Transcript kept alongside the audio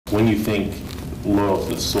When you think loyal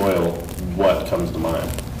to the soil, what comes to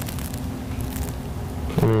mind?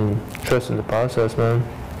 Trusting the process, man.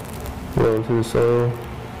 Loyal to the soil.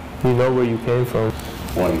 You know where you came from.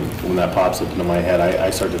 When that pops up into my head, I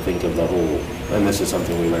start to think of the whole, and this is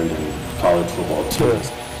something we learned in college football too,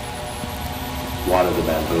 is water the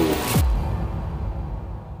bamboo.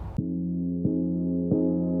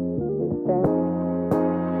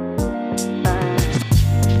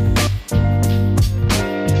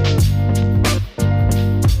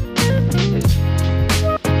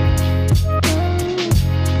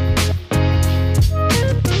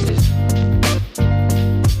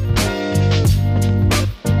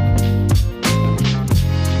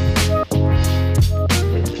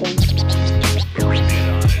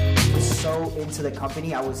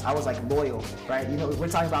 I was like loyal, right? You know, we're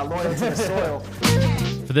talking about loyal to the soil.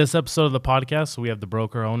 For this episode of the podcast, we have the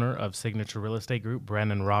broker owner of Signature Real Estate Group,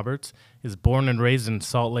 Brandon Roberts. He's born and raised in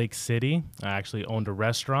Salt Lake City. Actually owned a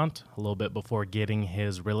restaurant a little bit before getting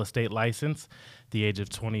his real estate license at the age of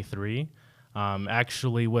 23.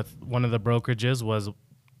 Actually, with one of the brokerages, was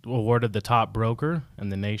awarded the top broker in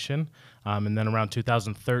the nation. And then around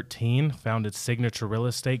 2013, founded Signature Real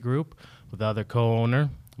Estate Group with the other co-owner,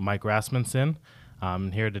 Mike Rasmussen.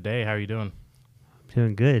 I'm here today. How are you doing?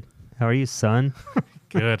 Doing good. How are you, son?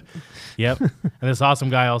 Good. Yep. And this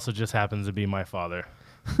awesome guy also just happens to be my father.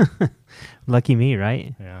 Lucky me,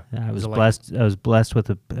 right? Yeah. I was blessed. I was blessed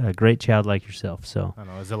with a great child like yourself. So I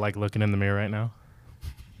don't know. Is it like looking in the mirror right now?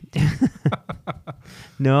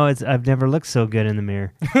 No, I've never looked so good in the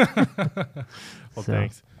mirror. Well,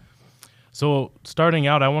 thanks. So starting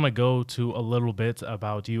out, I want to go to a little bit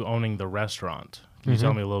about you owning the restaurant. Can you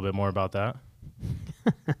tell me a little bit more about that?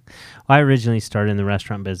 I originally started in the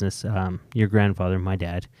restaurant business. Your grandfather, my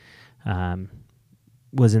dad,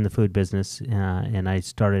 was in the food business, and I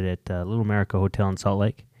started at Little America Hotel in Salt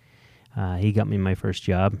Lake. He got me my first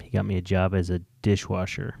job. He got me a job as a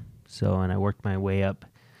dishwasher. And I worked my way up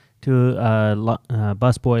to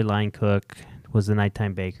busboy, line cook, was the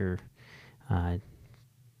nighttime baker,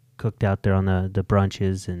 cooked out there on the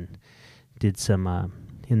brunches and did some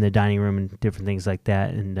in the dining room and different things like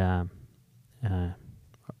that. And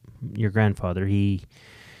your grandfather, he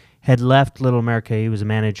had left Little America. He was a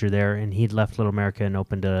manager there, and he'd left Little America and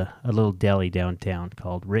opened a little deli downtown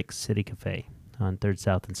called Rick's City Cafe on 3rd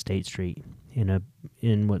South and State Street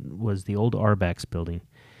in what was the old Arbex building.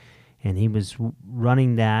 And he was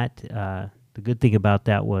running that. The good thing about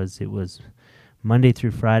that was it was Monday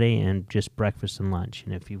through Friday and just breakfast and lunch.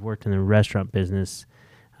 And if you've worked in the restaurant business,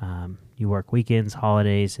 you work weekends,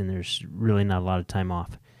 holidays, and there's really not a lot of time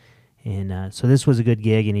off. And so this was a good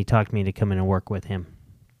gig, and he talked me to come in and work with him.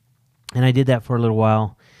 And I did that for a little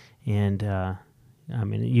while. And, I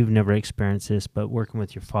mean, you've never experienced this, but working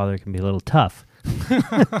with your father can be a little tough.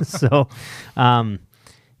 I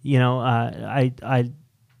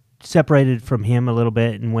separated from him a little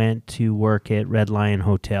bit and went to work at Red Lion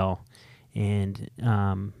Hotel. And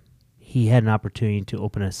he had an opportunity to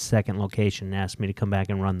open a second location and asked me to come back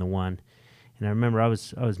and run the one. And I remember I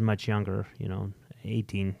was much younger,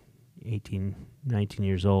 18, 19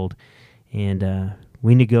 years old. And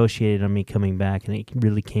we negotiated on me coming back, and it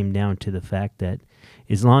really came down to the fact that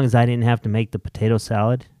as long as I didn't have to make the potato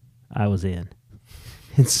salad, I was in.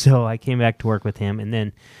 And so I came back to work with him. And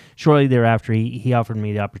then shortly thereafter, he offered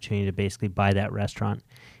me the opportunity to basically buy that restaurant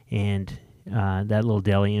and that little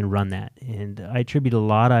deli and run that. And I attribute a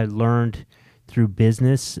lot I learned through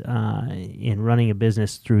business in running a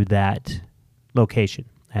business through that location.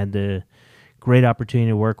 I had the great opportunity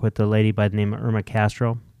to work with a lady by the name of Irma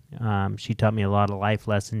Castro. She taught me a lot of life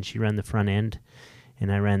lessons. She ran the front end,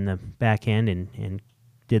 and I ran the back end and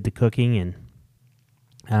did the cooking.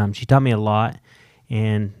 And she taught me a lot,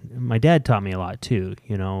 and my dad taught me a lot too.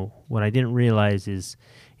 What I didn't realize is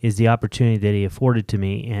the opportunity that he afforded to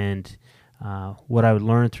me, and what I would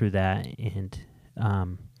learn through that. And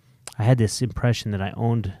I had this impression that I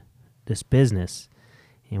owned this business,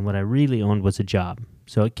 and what I really owned was a job.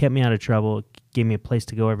 So it kept me out of trouble. It gave me a place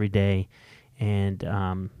to go every day. And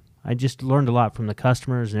I just learned a lot from the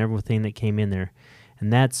customers and everything that came in there.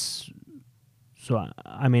 And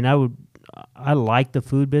I like the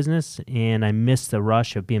food business, and I miss the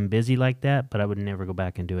rush of being busy like that, but I would never go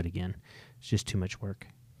back and do it again. It's just too much work.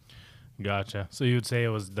 Gotcha. So you would say it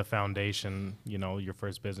was the foundation, your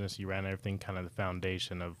first business, you ran everything, kind of the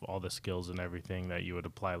foundation of all the skills and everything that you would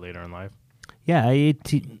apply later in life? Yeah, it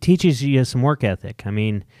teaches you some work ethic. I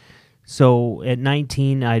mean, so at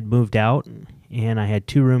 19, I'd moved out, and I had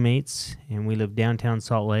 2 roommates, and we lived downtown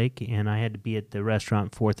Salt Lake, and I had to be at the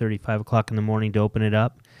restaurant 4:30, 5 o'clock in the morning to open it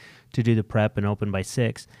up, to do the prep and open by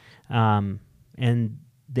 6. And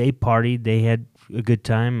they partied. They had a good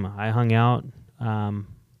time. I hung out,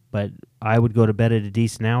 but I would go to bed at a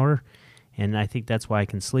decent hour, and I think that's why I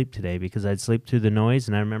can sleep today, because I'd sleep through the noise,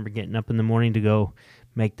 and I remember getting up in the morning to go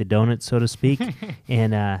make the donuts, so to speak,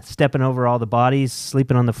 and stepping over all the bodies,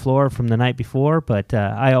 sleeping on the floor from the night before. But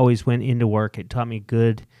I always went into work. It taught me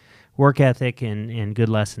good work ethic and good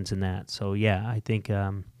lessons in that. So, yeah, I think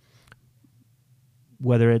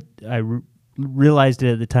whether I realized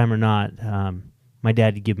it at the time or not, my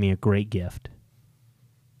dad would give me a great gift.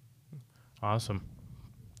 Awesome.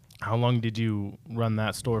 How long did you run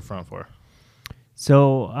that storefront for?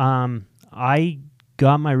 So I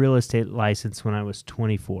got my real estate license when I was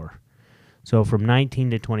 24. So from 19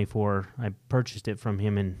 to 24, I purchased it from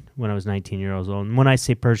him when I was 19 years old. And when I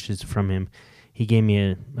say purchased from him, he gave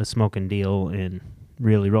me a smoking deal and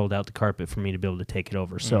really rolled out the carpet for me to be able to take it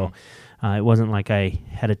over. So it wasn't like I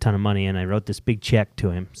had a ton of money and I wrote this big check to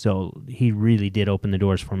him. So he really did open the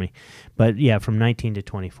doors for me. But yeah, from 19 to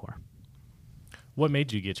 24. What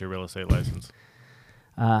made you get your real estate license?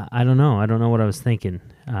 I don't know. I don't know what I was thinking.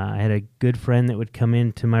 I had a good friend that would come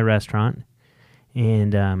into my restaurant,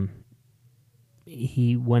 and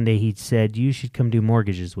one day he said, "You should come do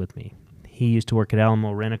mortgages with me." He used to work at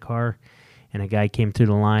Alamo Rent-A-Car, and a guy came through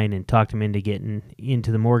the line and talked him into getting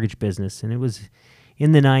into the mortgage business. And it was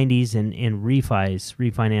in the 90s, and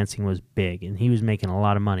refinancing was big, and he was making a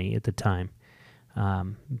lot of money at the time.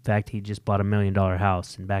 In fact, he just bought $1 million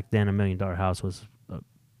house, and back then $1 million house was a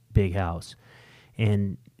big house.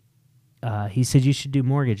 And he said, "You should do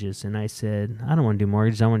mortgages." And I said, "I don't want to do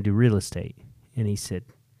mortgages. I want to do real estate." And he said,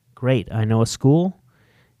 "Great. I know a school."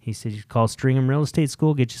 He said, "You call Stringham Real Estate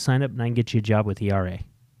School, get you signed up, and I can get you a job with ERA."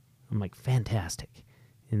 I'm like, fantastic.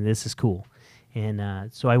 And this is cool.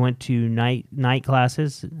 And so I went to night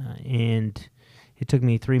classes, and it took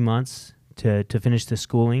me 3 months to finish the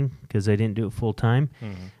schooling because I didn't do it full time.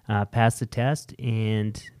 Passed the test,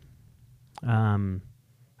 and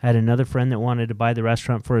I had another friend that wanted to buy the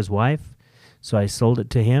restaurant for his wife, so I sold it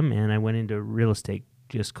to him, and I went into real estate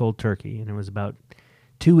just cold turkey. And it was about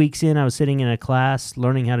 2 weeks in, I was sitting in a class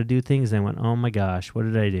learning how to do things, and I went, "Oh my gosh, what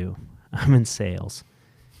did I do? I'm in sales."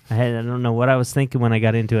 I don't know what I was thinking when I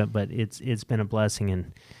got into it, but it's been a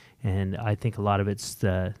blessing, and I think a lot of it's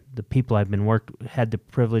the people I've had the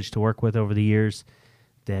privilege to work with over the years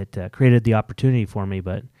that created the opportunity for me.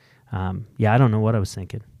 But yeah, I don't know what I was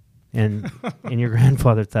thinking. And your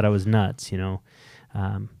grandfather thought I was nuts,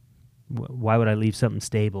 why would I leave something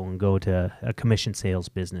stable and go to a commission sales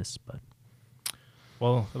business? But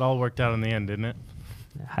well, it all worked out in the end, didn't it?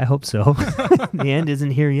 I hope so. The end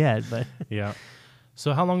isn't here yet, but yeah.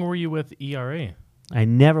 So how long were you with ERA? I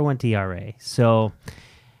never went to ERA. So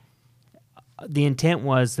the intent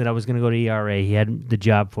was that I was going to go to ERA. He had the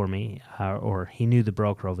job for me, or he knew the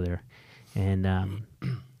broker over there. And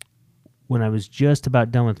when I was just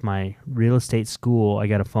about done with my real estate school, I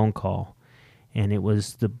got a phone call, and it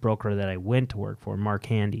was the broker that I went to work for, Mark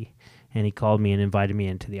Handy, and he called me and invited me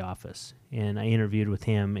into the office. And I interviewed with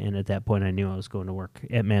him, and at that point I knew I was going to work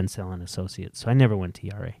at Mansell & Associates. So I never went to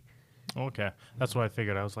ERA. Okay. That's what I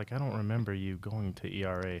figured. I was like, I don't remember you going to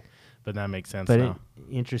ERA, but that makes sense but now.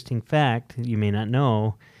 Interesting fact you may not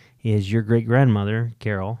know is your great-grandmother,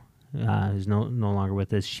 Carol, who's no longer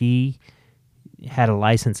with us, she had a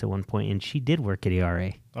license at one point, and she did work at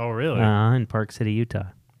ERA. Oh, really? In Park City, Utah.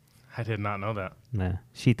 I did not know that.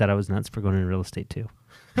 She thought I was nuts for going into real estate, too.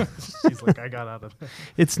 She's like, I got out of it.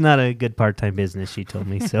 It's not a good part-time business, she told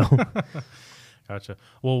me, so. Gotcha.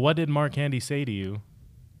 Well, what did Mark Handy say to you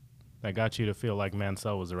that got you to feel like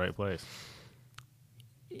Mansell was the right place?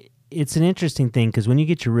 It's an interesting thing because when you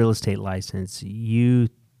get your real estate license, you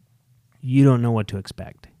don't know what to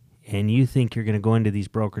expect. And you think you're going to go into these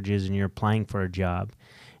brokerages and you're applying for a job.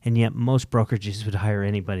 And yet most brokerages would hire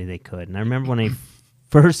anybody they could. And I remember when I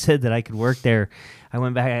first said that I could work there, I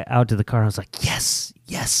went back out to the car and I was like,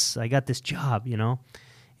 yes, I got this job,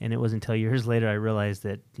 And it wasn't until years later I realized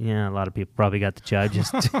that, a lot of people probably got the job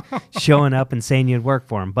just showing up and saying you'd work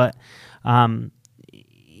for him. But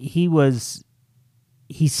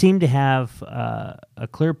he seemed to have a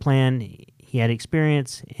clear plan. He had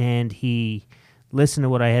experience, and he listened to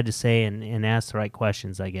what I had to say and asked the right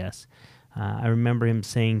questions, I guess. I remember him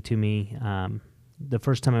saying to me, the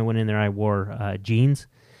first time I went in there, I wore jeans,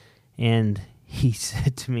 and he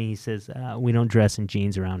said to me, he says, "We don't dress in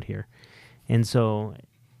jeans around here." And so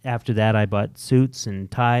after that, I bought suits and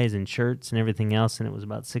ties and shirts and everything else, and it was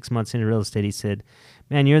about 6 months into real estate. He said,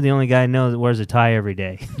 "Man, you're the only guy I know that wears a tie every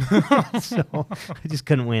day." So I just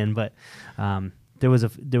couldn't win, but there was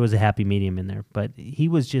a happy medium in there. But he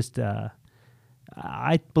was just,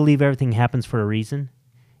 I believe everything happens for a reason,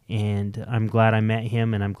 And I'm glad I met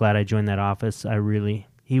him, and I'm glad I joined that office.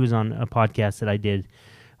 He was on a podcast that I did a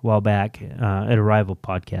while back, at a rival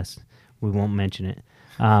podcast. We won't mention it.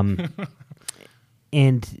 And,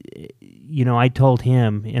 I told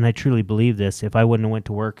him, and I truly believe this, if I wouldn't have went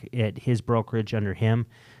to work at his brokerage under him,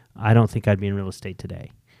 I don't think I'd be in real estate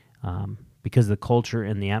today. Because the culture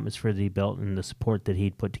and the atmosphere that he built and the support that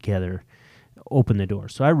he'd put together opened the door.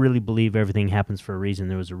 So I really believe everything happens for a reason.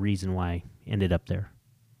 There was a reason why I ended up there.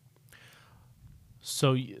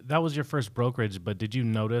 So that was your first brokerage, but did you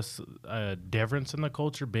notice a difference in the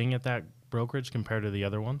culture being at that brokerage compared to the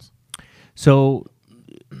other ones? So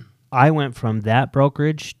I went from that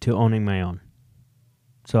brokerage to owning my own.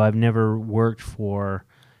 So I've never worked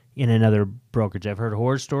in another brokerage. I've heard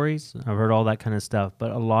horror stories. I've heard all that kind of stuff.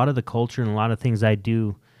 But a lot of the culture and a lot of things I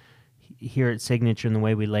do here at Signature and the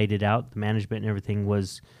way we laid it out, the management and everything,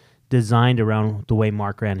 was designed around the way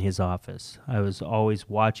Mark ran his office. I was always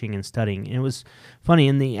watching and studying. And it was funny,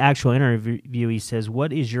 in the actual interview, he says,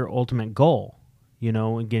 "What is your ultimate goal,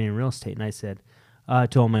 in getting in real estate?" And I said,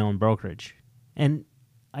 to own my own brokerage. And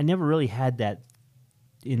I never really had that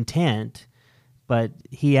intent, but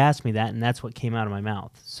he asked me that, and that's what came out of my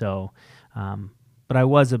mouth. So, but I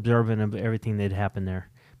was observant of everything that happened there.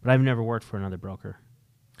 But I've never worked for another broker.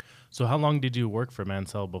 So how long did you work for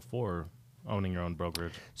Mansell before owning your own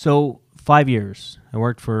brokerage? So 5 years. I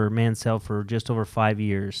worked for Mansell for just over 5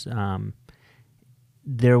 years.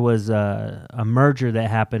 There was a merger that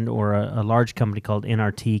happened, or a large company called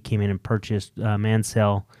NRT came in and purchased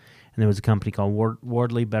Mansell, and there was a company called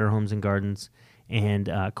Wardley Better Homes and Gardens, and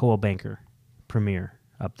Coldwell Banker Premier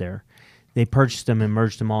up there. They purchased them and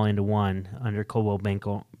merged them all into one under Coldwell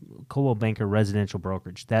Banker Residential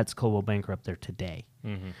Brokerage. That's Coldwell Banker up there today,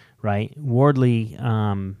 right? Wardley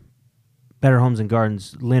Better Homes and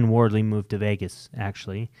Gardens, Lynn Wardley moved to Vegas,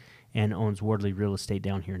 actually, and owns Wardley Real Estate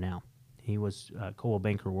down here now. He was Coldwell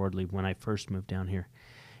Banker Wardley when I first moved down here.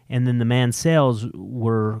 And then the Mansells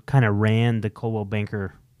kind of ran the Coldwell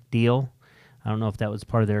Banker deal. I don't know if that was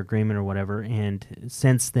part of their agreement or whatever. And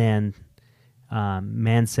since then,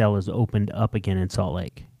 Mansell has opened up again in Salt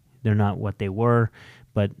Lake. They're not what they were,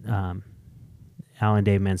 but Al and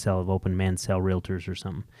Dave Mansell have opened Mansell Realtors or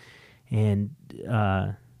something. And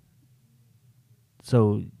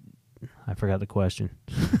so I forgot the question.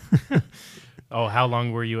 Oh, how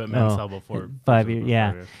long were you at Mansell before? 5 years,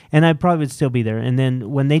 yeah. And I probably would still be there. And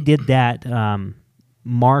then when they did that,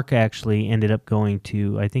 Mark actually ended up going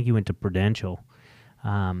to, I think he went to Prudential.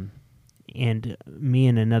 And me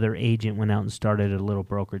and another agent went out and started a little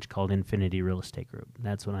brokerage called Infinity Real Estate Group.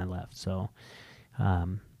 That's when I left. So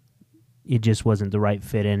it just wasn't the right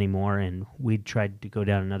fit anymore, and we tried to go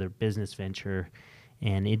down another business venture,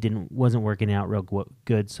 and it wasn't working out real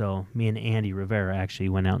good. So me and Andy Rivera actually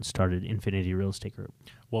went out and started Infinity Real Estate Group.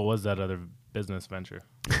 What was that other business venture?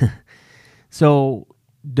 So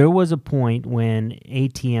there was a point when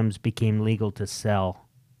ATMs became legal to sell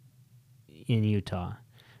in Utah.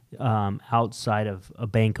 Outside of a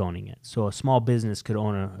bank owning it. So a small business could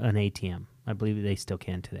own an ATM. I believe they still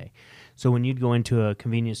can today. So when you'd go into a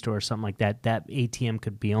convenience store or something like that, that ATM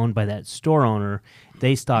could be owned by that store owner.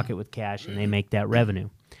 They stock it with cash, and they make that revenue.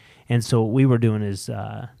 And so what we were doing is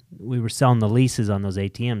we were selling the leases on those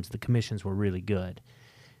ATMs. The commissions were really good.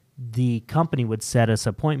 The company would set us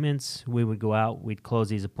appointments. We would go out. We'd close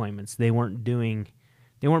these appointments. They weren't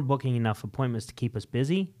booking enough appointments to keep us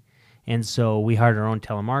busy. And so we hired our own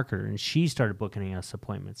telemarketer, and she started booking us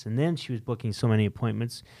appointments. And then she was booking so many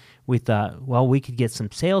appointments, we thought, well, we could get some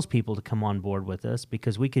salespeople to come on board with us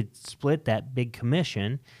because we could split that big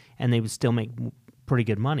commission, and they would still make pretty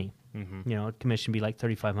good money. Commission would be like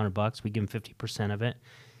 $3,500. We give them 50% of it.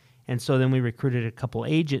 And so then we recruited a couple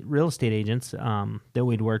real estate agents that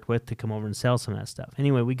we'd worked with to come over and sell some of that stuff.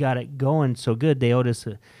 Anyway, we got it going so good. They owed us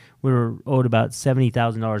we were owed about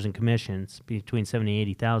 $70,000 in commissions, between $70,000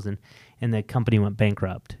 and $80,000, and the company went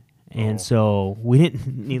bankrupt. And so we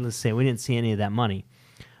didn't, needless to say, we didn't see any of that money.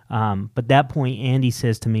 But at that point, Andy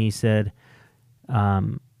says to me, he said,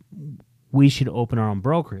 we should open our own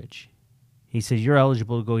brokerage. He says, you're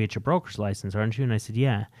eligible to go get your broker's license, aren't you? And I said,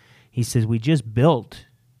 yeah. He says, we just built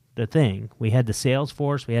the thing. We had the sales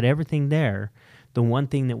force. We had everything there. The one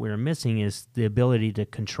thing that we were missing is the ability to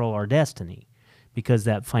control our destiny, because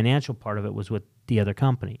that financial part of it was with the other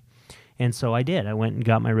company. And so I did. I went and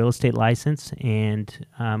got my real estate license and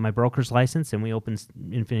my broker's license, and we opened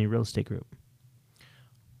Infinity Real Estate Group.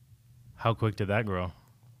 How quick did that grow?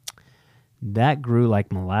 That grew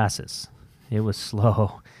like molasses. It was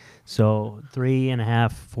slow. So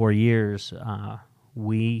 3.5, 4 years,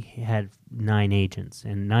 we had 9 agents.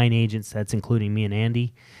 And 9 agents, that's including me and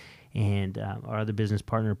Andy. and our other business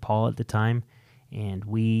partner, Paul, at the time. And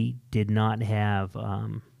we did not have,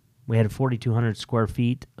 we had 4,200 square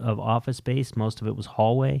feet of office space. Most of it was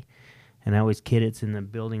hallway. And I always kid it's in the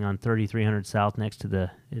building on 3300 South next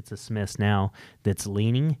to it's a Smith's now that's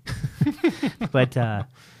leaning. But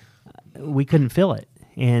we couldn't fill it.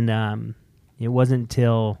 And it wasn't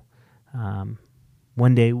until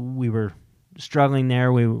one day we were struggling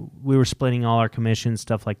there. We were splitting all our commissions,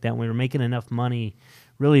 stuff like that. We were making enough money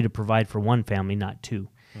really to provide for one family, not two.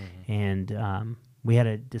 Mm-hmm. And we had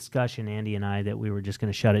a discussion, Andy and I, that we were just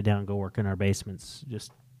going to shut it down and go work in our basements,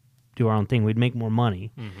 just do our own thing. We'd make more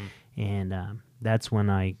money. Mm-hmm. And that's when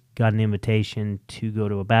I got an invitation to go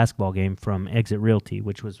to a basketball game from Exit Realty,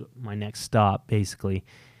 which was my next stop, basically.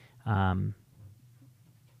 And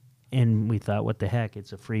we thought, what the heck?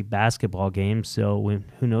 It's a free basketball game, so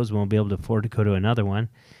who knows, we won't be able to afford to go to another one.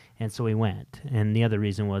 And so we went. And the other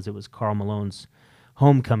reason was it was Karl Malone's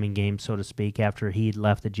homecoming game, so to speak, after he'd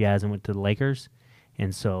left the Jazz and went to the Lakers.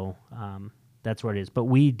 And so that's where it is. But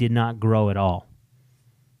we did not grow at all.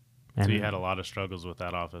 And so you had a lot of struggles with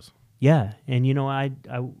that office. Yeah, and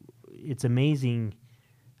it's amazing.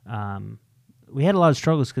 We had a lot of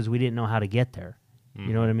struggles because we didn't know how to get there. Mm-hmm.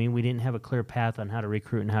 You know what I mean? We didn't have a clear path on how to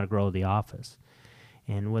recruit and how to grow the office.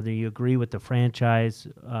 And whether you agree with the franchise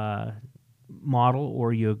model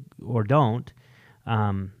or don't,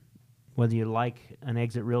 whether you like an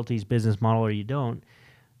Exit Realty's business model or you don't,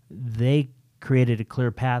 they created a clear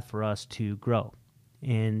path for us to grow.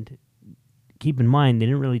 And keep in mind, they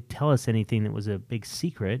didn't really tell us anything that was a big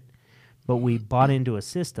secret, but we bought into a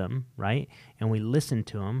system, right? And we listened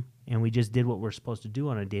to them, and we just did what we're supposed to do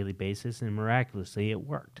on a daily basis, and miraculously it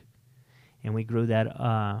worked. And we grew that,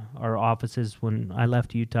 our offices. When I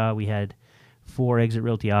left Utah, we had 4 Exit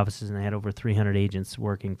Realty offices, and I had over 300 agents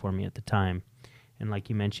working for me at the time. And like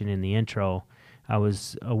you mentioned in the intro, I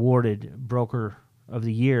was awarded Broker of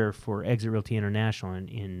the Year for Exit Realty International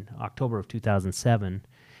in October of 2007.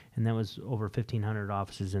 And that was over 1,500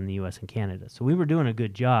 offices in the U.S. and Canada. So we were doing a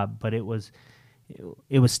good job, but it was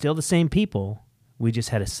still the same people. We just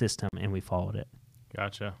had a system, and we followed it.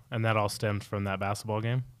 Gotcha. And that all stemmed from that basketball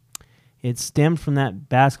game? It stemmed from that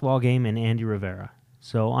basketball game and Andy Rivera.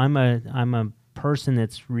 So I'm a person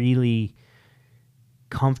that's really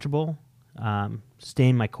comfortable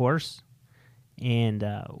staying my course. And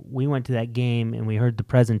we went to that game, and we heard the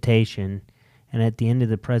presentation. And at the end of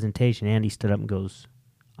the presentation, Andy stood up and goes,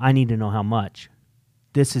 I need to know how much.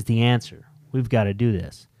 This is the answer. We've got to do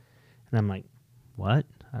this. And I'm like, what?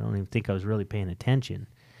 I don't even think I was really paying attention.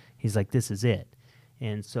 He's like, this is it.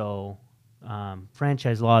 And so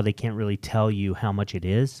franchise law, they can't really tell you how much it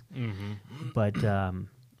is. Mm-hmm. But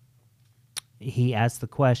he asked the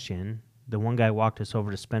question. The one guy walked us over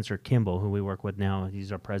to Spencer Kimball, who we work with now.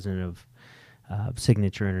 He's our president of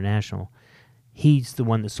Signature International. He's the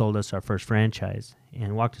one that sold us our first franchise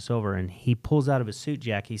and walked us over, and he pulls out of his suit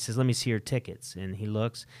jacket. He says, let me see your tickets. And he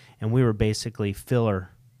looks, and we were basically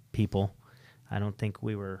filler people. I don't think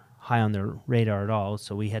we were high on their radar at all,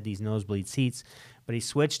 so we had these nosebleed seats. But he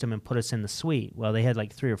switched them and put us in the suite. Well, they had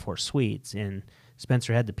like 3 or 4 suites, and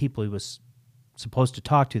Spencer had the people he was supposed to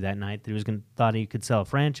talk to that night that he thought he could sell a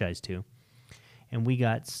franchise to. And we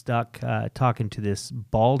got stuck talking to this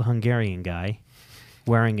bald Hungarian guy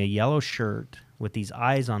wearing a yellow shirt with these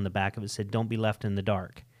eyes on the back of it, said, don't be left in the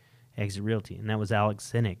dark, Exit Realty. And that was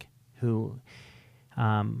Alex Zinnick, who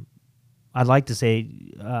I'd like to say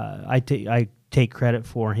I take credit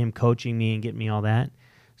for him coaching me and getting me all that.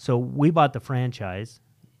 So we bought the franchise,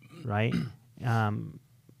 right? And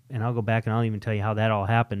I'll go back and I'll even tell you how that all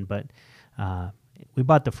happened. But we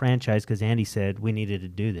bought the franchise because Andy said we needed to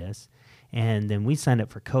do this. And then we signed up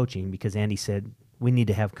for coaching because Andy said we need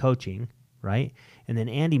to have coaching, right? And then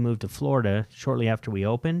Andy moved to Florida shortly after we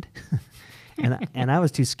opened. and I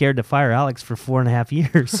was too scared to fire Alex for 4.5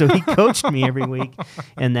 years. So he coached me every week,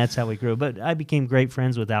 and that's how we grew. But I became great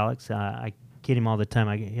friends with Alex. I kid him all the time.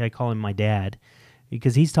 I call him my dad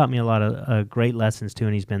because he's taught me a lot of great lessons too,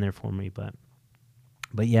 and he's been there for me. But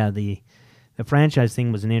yeah, the franchise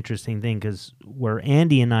thing was an interesting thing because where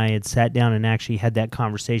Andy and I had sat down and actually had that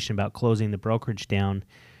conversation about closing the brokerage down,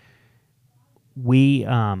 we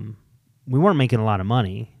weren't making a lot of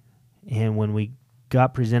money. And when we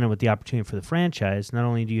got presented with the opportunity for the franchise, not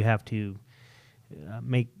only do you have to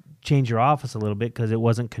change your office a little bit because it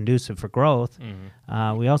wasn't conducive for growth,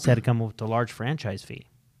 we also had to come up with a large franchise fee.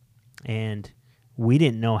 And we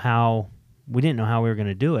didn't know how we were going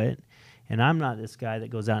to do it. And I'm not this guy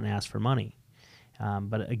that goes out and asks for money.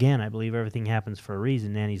 But again, I believe everything happens for a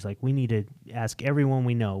reason. And he's like, we need to ask everyone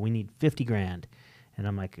we know. We need $50,000. And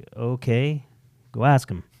I'm like, okay, go ask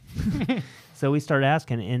them. So we started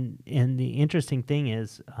asking, and the interesting thing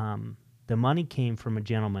is, the money came from a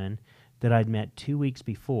gentleman that I'd met 2 weeks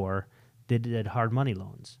before that did hard money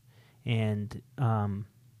loans. And I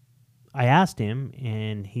asked him,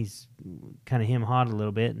 and he's kind of him-hawed a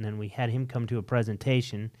little bit, and then we had him come to a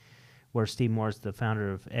presentation where Steve Morris, the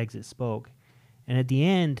founder of Exit, spoke. And at the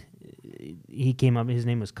end, he came up, his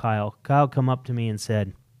name was Kyle. Kyle come up to me and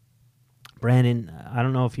said, Brandon, I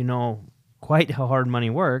don't know if you know quite how hard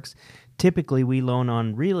money works. Typically, we loan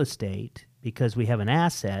on real estate because we have an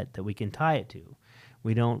asset that we can tie it to.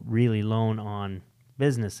 We don't really loan on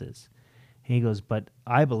businesses. And he goes, but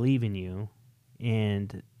I believe in you,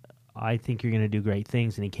 and I think you're going to do great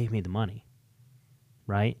things. And he gave me the money,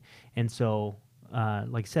 right? And so,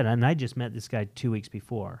 like I said, and I just met this guy 2 weeks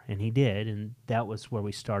before, and he did, and that was where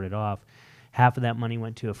we started off. Half of that money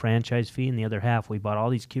went to a franchise fee, and the other half we bought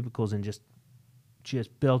all these cubicles and just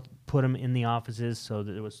put them in the offices so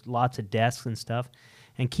that there was lots of desks and stuff.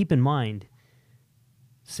 And keep in mind,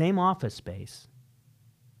 same office space,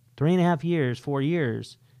 3.5 years, 4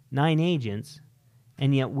 years, 9 agents,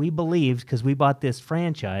 and yet we believed, because we bought this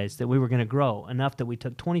franchise, that we were going to grow enough that we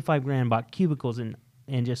took $25,000, bought cubicles, and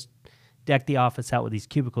just decked the office out with these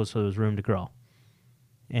cubicles so there was room to grow.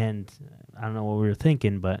 And I don't know what we were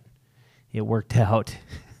thinking, but it worked out.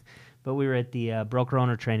 But we were at the broker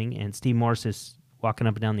owner training, and Steve Morris is walking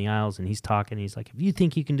up and down the aisles, and he's talking. He's like, if you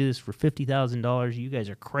think you can do this for $50,000, you guys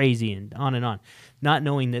are crazy, and on, not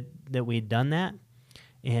knowing that we had done that.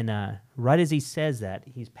 And right as he says that,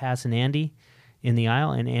 he's passing Andy in the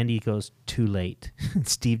aisle, and Andy goes, too late.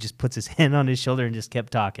 Steve just puts his hand on his shoulder and just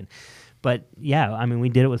kept talking. But yeah, I mean, we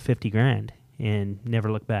did it with $50,000 and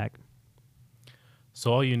never looked back.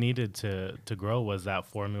 So all you needed to grow was that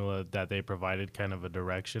formula that they provided, kind of a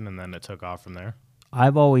direction, and then it took off from there?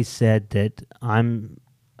 I've always said that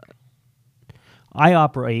I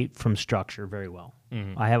operate from structure very well.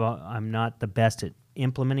 Mm-hmm. I'm not the best at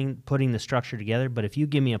putting the structure together, but if you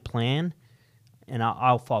give me a plan, and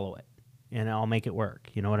I'll follow it, and I'll make it work.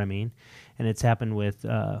 You know what I mean? And it's happened with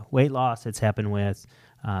weight loss. It's happened with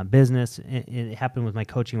business. It happened with my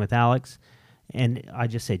coaching with Alex. And I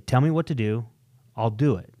just say, tell me what to do. I'll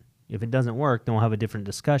do it. If it doesn't work, then we'll have a different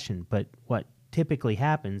discussion. But what typically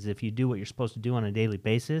happens, if you do what you're supposed to do on a daily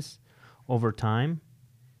basis, over time,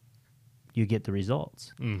 you get the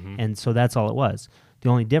results. Mm-hmm. And so that's all it was. The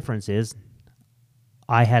only difference is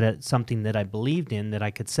I had something that I believed in that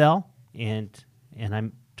I could sell, and I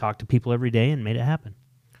talked to people every day and made it happen.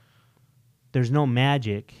 There's no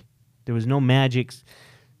magic. There was no magic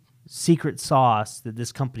secret sauce that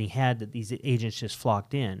this company had that these agents just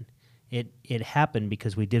flocked in. It happened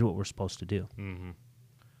because we did what we're supposed to do. Mm-hmm.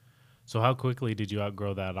 So how quickly did you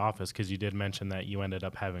outgrow that office? Because you did mention that you ended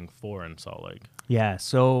up having 4 in Salt Lake. Yeah,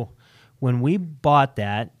 so when we bought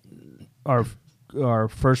that, our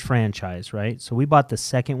first franchise, right? So we bought the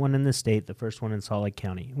second one in the state, the first one in Salt Lake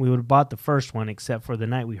County. We would have bought the first one, except for the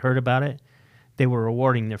night we heard about it, they were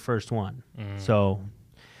rewarding their first one. Mm. So,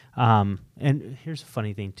 and here's a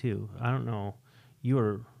funny thing too. I don't know, you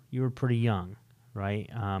were pretty young, right?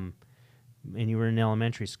 And you were in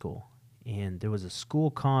elementary school, and there was a school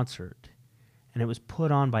concert, and it was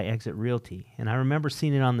put on by Exit Realty. And I remember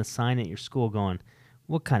seeing it on the sign at your school going,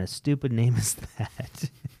 what kind of stupid name is that?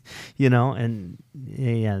 You know, and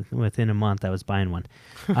yeah, within a month I was buying one.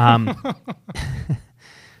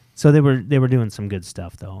 So they were doing some good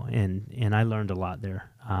stuff though, and I learned a lot there.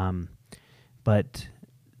 But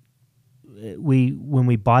when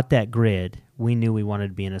we bought that grid, we knew we wanted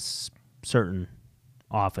to be in a certain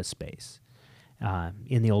office space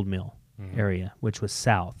in the old mill area, which was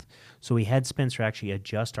south. So we had Spencer actually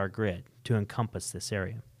adjust our grid to encompass this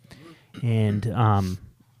area. And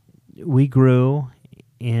we grew,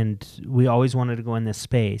 and we always wanted to go in this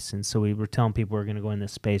space. And so we were telling people we're going to go in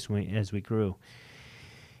this space as we grew.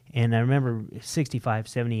 And I remember 65,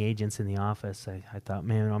 70 agents in the office. I thought,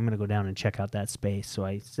 man, I'm going to go down and check out that space. So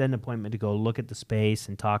I set an appointment to go look at the space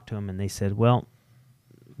and talk to them. And they said, well,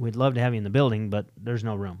 we'd love to have you in the building, but there's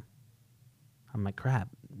no room. I'm like, crap.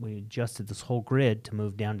 We adjusted this whole grid to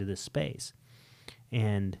move down to this space.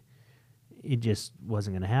 And it just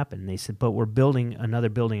wasn't going to happen. And they said, but we're building another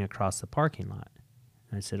building across the parking lot.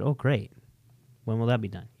 And I said, oh, great. When will that be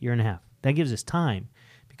done? 1.5 years. That gives us time,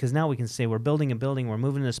 because now we can say we're building a building, we're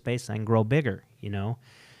moving into space, and I can grow bigger, you know.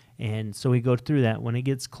 And so we go through that. When it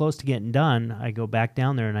gets close to getting done, I go back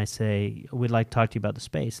down there and I say, we'd like to talk to you about the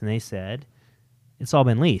space. And they said, it's all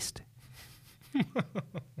been leased.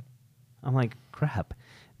 I'm like, crap.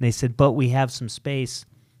 And they said, but we have some space.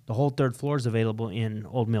 The whole 3rd floor is available in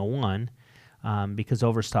Old Mill 1 because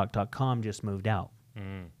Overstock.com just moved out.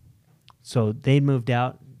 Mm. So they moved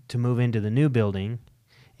out to move into the new building,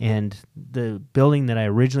 and the building that I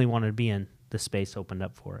originally wanted to be in, the space opened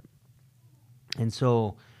up for it. And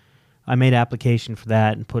so I made application for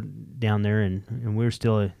that and put it down there, and we were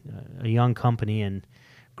still a young company and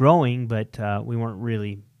growing, but we weren't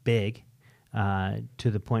really big to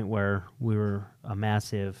the point where we were a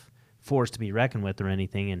massive force to be reckoned with or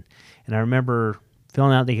anything. And I remember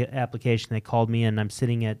filling out the application. They called me, and I'm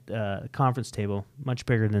sitting at a conference table much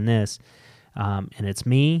bigger than this, and it's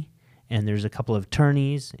me, and there's a couple of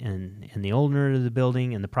attorneys and the owner of the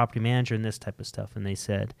building and the property manager and this type of stuff. And they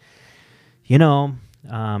said, you know,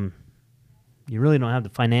 you really don't have the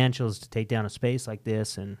financials to take down a space like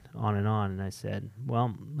this, and on and on. And I said,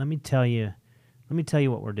 well, let me tell you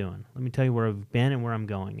what we're doing. Let me tell you where I've been and where I'm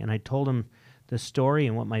going. And I told them the story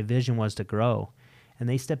and what my vision was to grow. And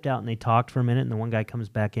they stepped out and they talked for a minute, and the one guy comes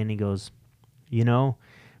back in, he goes, you know,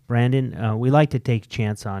 Brandon, we like to take a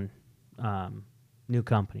chance on new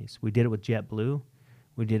companies. We did it with JetBlue.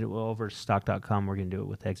 We did it over Stock.com. We're going to do it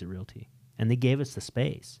with Exit Realty. And they gave us the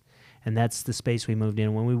space. And that's the space we moved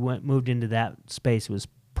in. When we moved into that space, it was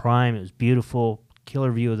prime. It was beautiful,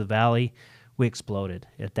 killer view of the valley. We exploded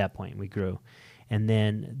at that point. We grew. And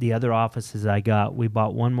then the other offices I got, we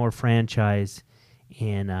bought one more franchise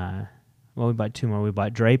in, well, we bought two more. We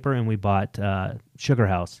bought Draper and we bought Sugar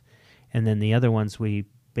House. And then the other ones we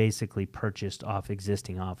basically purchased off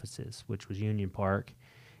existing offices, which was Union Park.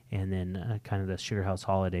 And then kind of the Sugar House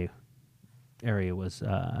Holiday area was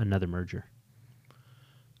another merger.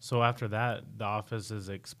 So after that, the office is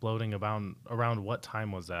exploding around what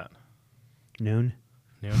time was that? Noon.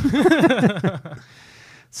 Noon.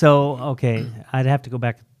 So, okay, I'd have to go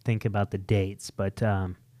back and think about the dates, but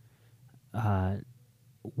it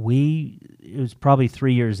was probably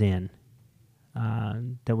 3 years in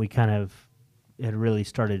that we kind of had really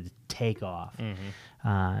started to take off. Mm-hmm.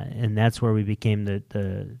 And that's where we became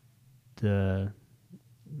the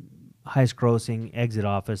highest grossing exit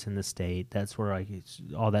office in the state. That's where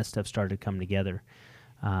all that stuff started to come together.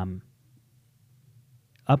 Up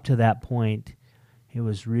to that point, it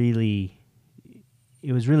was really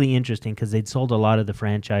interesting because they'd sold a lot of the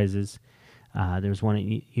franchises. There was one at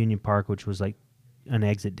Union Park, which was like an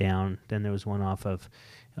exit down. Then there was one off of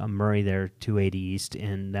Murray there, 280 East,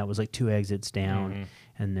 and that was like 2 exits down. Mm-hmm.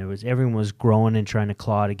 And everyone was growing and trying to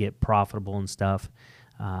claw to get profitable and stuff.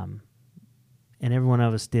 And every one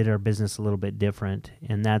of us did our business a little bit different.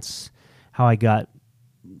 And that's how I got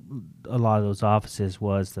a lot of those offices,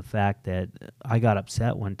 was the fact that I got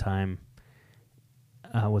upset one time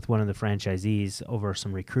with one of the franchisees over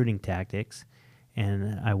some recruiting tactics.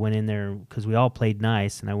 And I went in there because we all played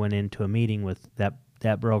nice, and I went into a meeting with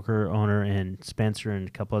that broker owner and Spencer and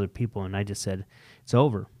a couple other people, and I just said, it's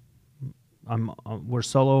over. We're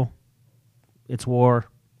solo. It's war.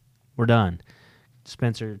 We're done.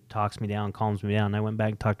 Spencer talks me down, calms me down, and I went back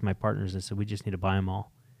and talked to my partners and said, we just need to buy them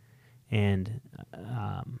all. And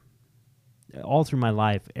all through my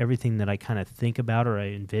life, everything that I kind of think about or I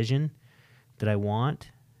envision that I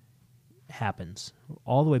want happens.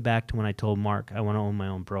 All the way back to when I told Mark I want to own my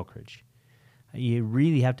own brokerage. You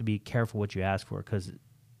really have to be careful what you ask for, because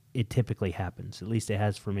it typically happens. At least it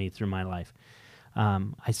has for me through my life.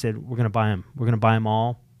 I said, we're going to buy them. We're going to buy them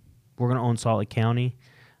all. We're going to own Salt Lake County.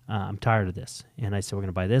 I'm tired of this. And I said, we're going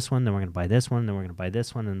to buy this one, then we're going to buy this one, then we're going to buy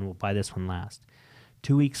this one, and we'll buy this one last.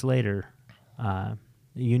 2 weeks later,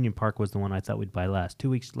 Union Park was the one I thought we'd buy last. 2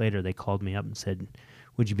 weeks later, they called me up and said,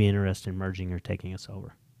 would you be interested in merging or taking us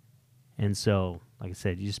over? And so, like I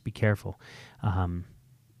said, you just be careful.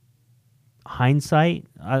 Hindsight,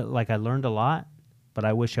 I learned a lot, but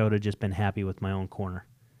I wish I would have just been happy with my own corner,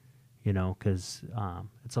 because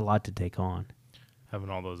it's a lot to take on. Having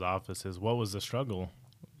all those offices, what was the struggle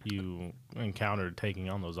you encountered taking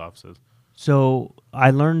on those offices? So I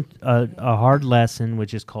learned a hard lesson,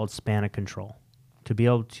 which is called span of control. To be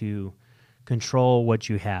able to control what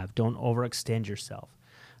you have. Don't overextend yourself.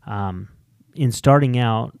 In starting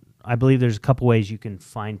out, I believe there's a couple ways you can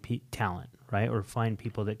find talent, right, or find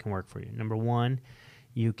people that can work for you. Number one,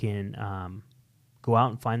 you can go out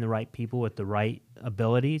and find the right people with the right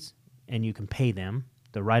abilities, and you can pay them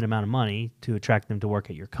the right amount of money to attract them to work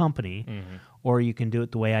at your company. Mm-hmm. Or you can do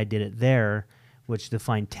it the way I did it there, which to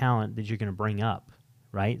find talent that you're going to bring up,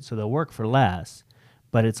 right? So they'll work for less,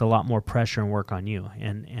 but it's a lot more pressure and work on you.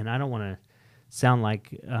 And I don't want to sound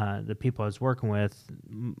like the people I was working with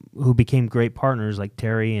who became great partners, like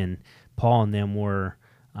Terry and Paul and them, were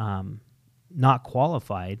not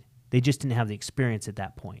qualified. They just didn't have the experience at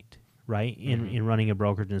that point, right, in running a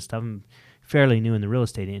brokerage and stuff. I'm fairly new in the real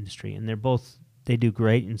estate industry, and they do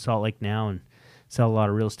great in Salt Lake now and sell a lot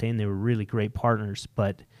of real estate, and they were really great partners.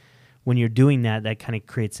 But when you're doing that, that kind of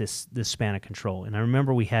creates this span of control. And I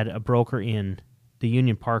remember we had a broker in the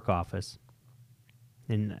Union Park office,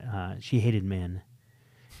 and she hated men,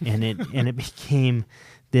 and it became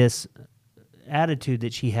this attitude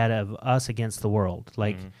that she had of us against the world.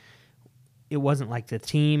 Like, it wasn't like the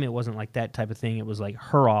team, it wasn't like that type of thing. It was like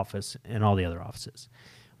her office and all the other offices.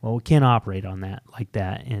 Well, we can't operate on that like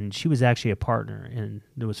that. And she was actually a partner, and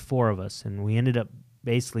there was 4 of us, and we ended up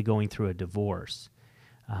basically going through a divorce.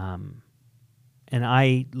 And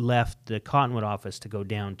I left the Cottonwood office to go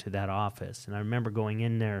down to that office. And I remember going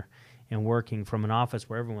in there and working from an office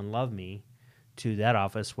where everyone loved me to that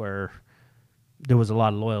office where there was a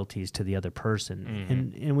lot of loyalties to the other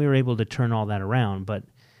person. And we were able to turn all that around, but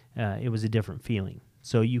it was a different feeling.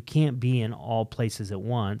 So you can't be in all places at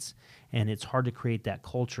once, and it's hard to create that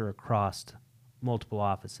culture across multiple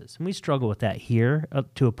offices. And we struggle with that here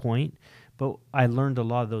up to a point, but I learned a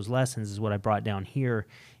lot of those lessons is what I brought down here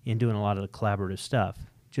in doing a lot of the collaborative stuff.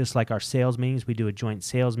 Just like our sales meetings, we do a joint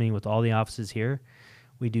sales meeting with all the offices here.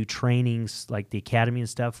 We do trainings like the academy and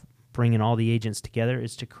stuff, bringing all the agents together.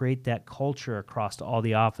 Is to create that culture across all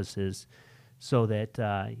the offices so that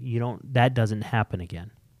that doesn't happen again.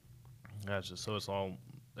 Gotcha. So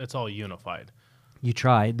it's all unified. You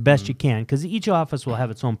try the best you can, because each office will have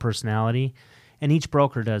its own personality, and each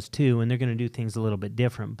broker does too, and they're going to do things a little bit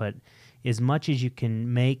different. But as much as you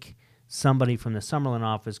can make somebody from the Summerlin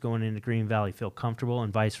office going into Green Valley feel comfortable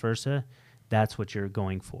and vice versa, that's what you're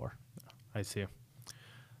going for. I see.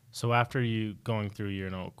 So after you going through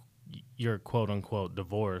your quote-unquote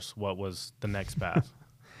divorce, what was the next path?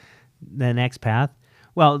 The next path?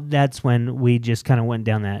 Well, that's when we just kind of went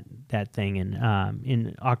down that thing. And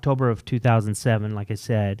in October of 2007, like I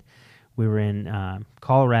said, we were in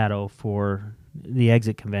Colorado for the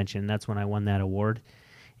Exit Convention. That's when I won that award.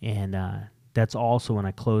 And that's also when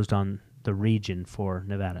I closed on the region for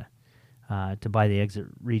Nevada to buy the Exit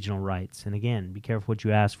regional rights. And again, be careful what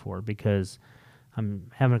you ask for, because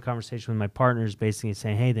I'm having a conversation with my partners basically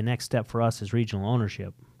saying, hey, the next step for us is regional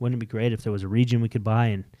ownership. Wouldn't it be great if there was a region we could buy?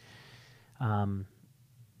 And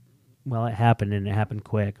well, it happened, and it happened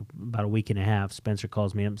quick. About a week and a half, Spencer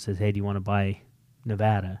calls me up and says, hey, do you want to buy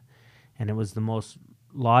Nevada? And it was the most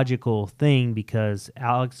logical thing, because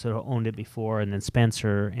Alex had owned it before, and then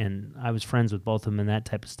Spencer, and I was friends with both of them and that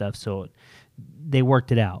type of stuff. So they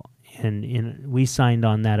worked it out, and we signed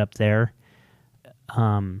on that up there.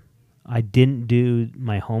 I didn't do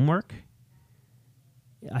my homework.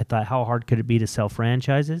 I thought, how hard could it be to sell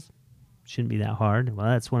franchises? Shouldn't be that hard. Well,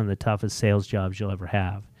 that's one of the toughest sales jobs you'll ever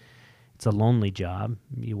have. It's a lonely job.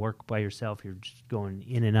 You work by yourself. You're just going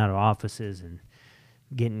in and out of offices and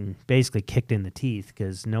getting basically kicked in the teeth,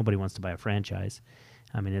 because nobody wants to buy a franchise.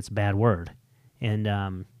 I mean, it's a bad word. And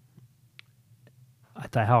I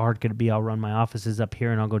thought, how hard could it be? I'll run my offices up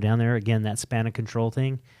here and I'll go down there. Again, that span of control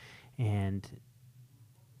thing. And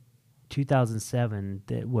 2007,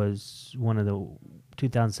 2008 was one of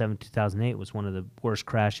the worst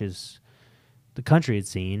crashes the country had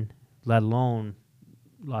seen, let alone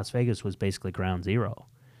Las Vegas was basically ground zero.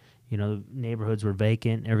 Neighborhoods were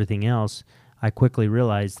vacant, everything else. I quickly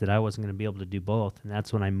realized that I wasn't going to be able to do both, and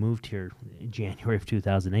that's when I moved here in January of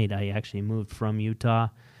 2008. I actually moved from Utah,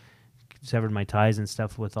 severed my ties and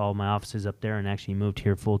stuff with all my offices up there, and actually moved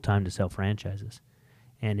here full-time to sell franchises.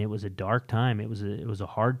 And it was a dark time. It was a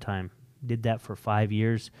hard time. Did that for 5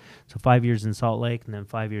 years. So 5 years in Salt Lake, and then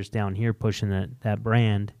 5 years down here pushing that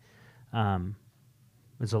brand. It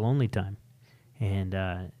was a lonely time.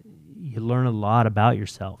 And you learn a lot about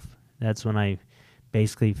yourself. That's when I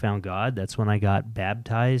basically found God. That's when I got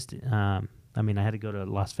baptized. I had to go to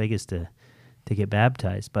Las Vegas to get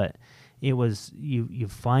baptized, but it was you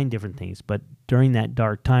find different things. But during that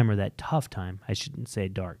dark time, or that tough time, I shouldn't say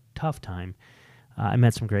dark, tough time, I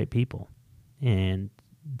met some great people, and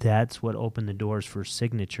that's what opened the doors for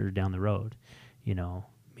Signature down the road.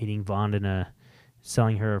 Meeting Vandana,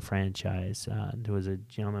 selling her a franchise. There was a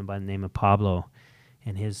gentleman by the name of Pablo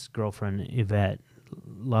and his girlfriend Yvette.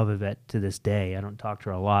 Love Yvette to this day. I don't talk to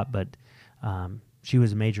her a lot, but she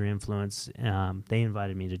was a major influence. They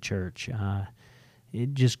invited me to church.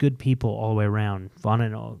 Just good people all the way around.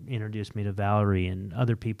 Vandana introduced me to Valerie and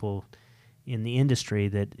other people in the industry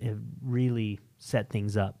that have really set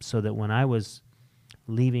things up, so that when I was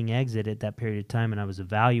leaving Exit at that period of time and I was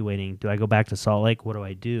evaluating, do I go back to Salt Lake? What do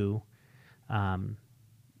I do? I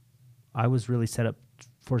was really set up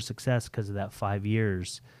for success because of that 5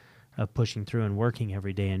 years of pushing through and working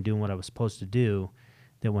every day and doing what I was supposed to do,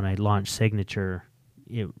 that when I launched Signature,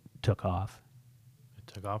 it took off. It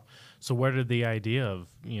took off. So where did the idea of,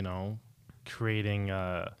 creating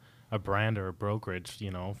a brand or a brokerage,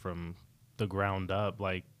 from the ground up,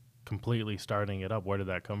 like, completely starting it up? Where did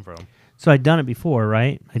that come from? So I'd done it before,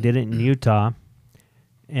 right? I did it in Utah.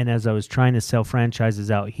 And as I was trying to sell franchises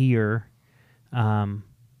out here,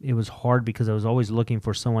 it was hard because I was always looking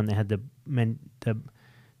for someone that had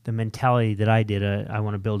the mentality that I did. I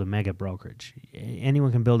want to build a mega brokerage.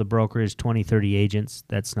 Anyone can build a brokerage, 20, 30 agents.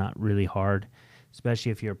 That's not really hard,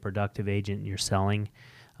 especially if you're a productive agent and you're selling.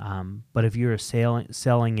 But if you're a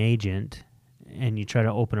selling agent and you try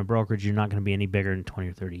to open a brokerage, you're not going to be any bigger than 20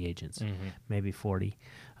 or 30 agents, maybe 40,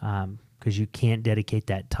 because you can't dedicate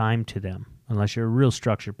that time to them unless you're a real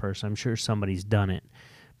structured person. I'm sure somebody's done it,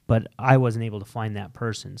 but I wasn't able to find that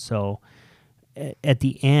person. So at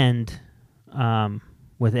the end,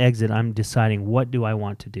 with Exit, I'm deciding what do I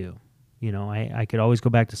want to do. You know, I could always go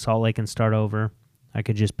back to Salt Lake and start over. I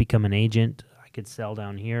could just become an agent. I could sell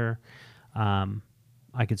down here.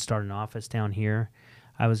 I could start an office down here.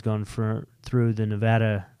 I was going through the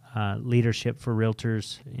Nevada leadership for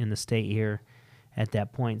realtors in the state here at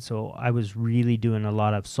that point. So I was really doing a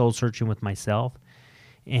lot of soul searching with myself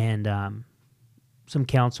and some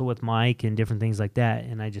counsel with Mike and different things like that.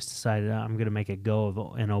 And I just decided I'm going to make a go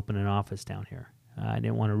of and open an office down here. I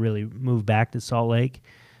didn't want to really move back to Salt Lake.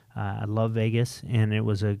 I love Vegas, and it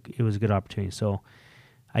was a good opportunity. So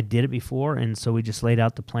I did it before, and so we just laid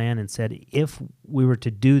out the plan and said, if we were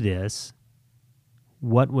to do this,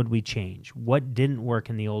 what would we change? What didn't work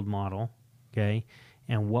in the old model, okay?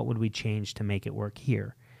 And what would we change to make it work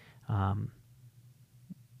here?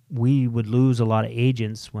 We would lose a lot of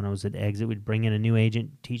agents when I was at Exit. We'd bring in a new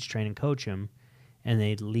agent, teach, train, and coach them, and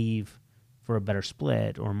they'd leave for a better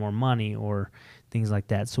split or more money or things like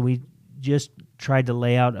that. So we just tried to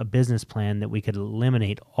lay out a business plan that we could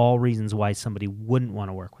eliminate all reasons why somebody wouldn't want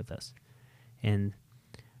to work with us. And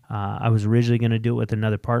I was originally going to do it with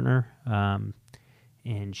another partner,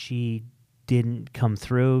 and she didn't come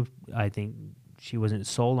through. I think she wasn't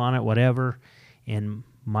sold on it, whatever. And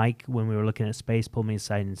Mike, when we were looking at space, pulled me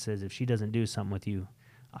aside and says, if she doesn't do something with you,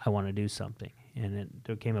 I want to do something. And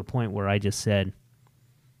there came a point where I just said,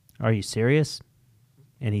 are you serious?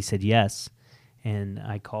 And he said, yes. And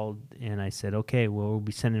I called and I said, okay, well, we'll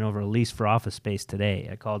be sending over a lease for office space today.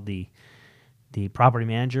 I called the property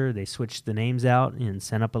manager. They switched the names out and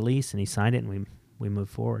sent up a lease, and he signed it, and we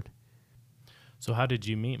moved forward. So how did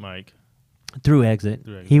you meet Mike? Through Exit.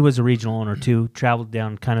 He was a regional owner too, traveled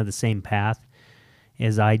down kind of the same path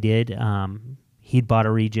as I did. He'd bought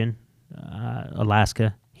a region,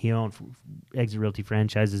 Alaska. He owned Exit Realty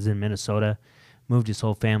franchises in Minnesota, moved his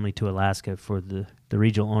whole family to Alaska for the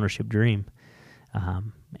regional ownership dream.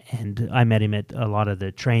 And I met him at a lot of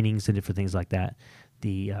the trainings and different things like that,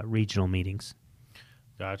 the regional meetings.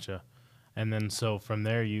 Gotcha. And then so from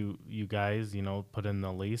there, you guys, put in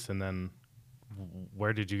the lease, and then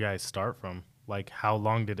where did you guys start from? Like, how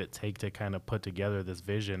long did it take to kind of put together this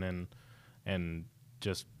vision and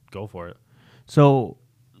just go for it? So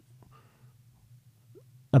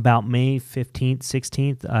about May 15th,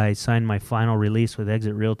 16th, I signed my final release with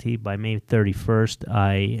Exit Realty. By May 31st,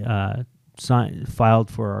 I filed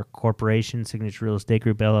for our corporation, Signature Real Estate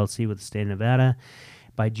Group, LLC, with the state of Nevada.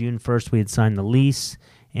 By June 1st, we had signed the lease,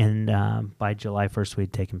 and by July 1st, we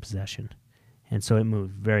had taken possession. And so it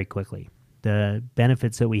moved very quickly. The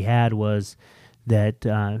benefits that we had was that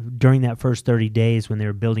during that first 30 days when they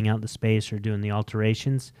were building out the space or doing the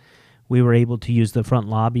alterations, we were able to use the front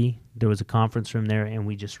lobby. There was a conference room there, and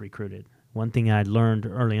we just recruited. One thing I'd learned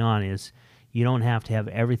early on is you don't have to have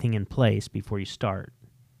everything in place before you start.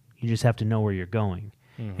 You just have to know where you're going,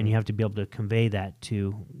 and you have to be able to convey that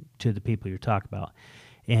to the people you're talking about.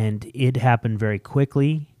 And it happened very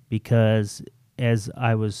quickly because as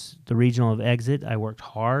I was the regional of Exit, I worked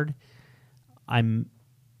hard. I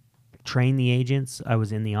trained the agents. I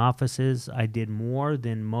was in the offices. I did more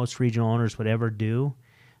than most regional owners would ever do.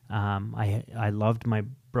 I loved my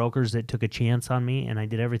brokers that took a chance on me, and I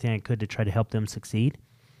did everything I could to try to help them succeed.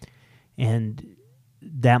 And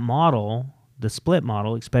that model, the split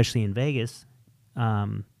model, especially in Vegas,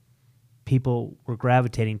 people were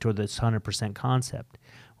gravitating toward this 100% concept.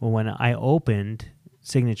 Well, when I opened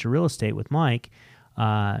Signature Real Estate with Mike,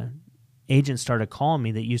 agents started calling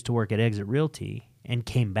me that used to work at Exit Realty and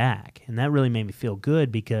came back. And that really made me feel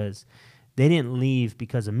good because they didn't leave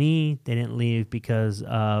because of me. They didn't leave because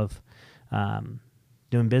of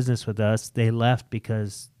doing business with us. They left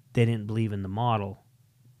because they didn't believe in the model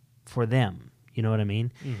for them. You know what I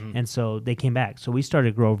mean? Mm-hmm. And so they came back. So we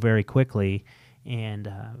started to grow very quickly, and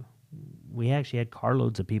we actually had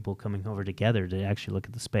carloads of people coming over together to actually look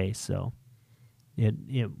at the space. So it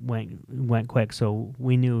went quick. So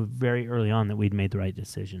we knew very early on that we'd made the right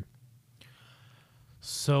decision.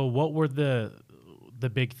 So what were the the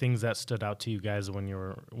big things that stood out to you guys when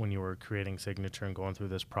you were creating Signature and going through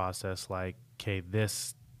this process? Like, okay,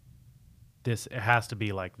 this it has to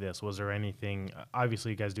be like this. Was there anything? Obviously,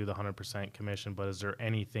 you guys do the 100% commission, but is there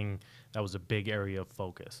anything that was a big area of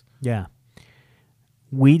focus? Yeah.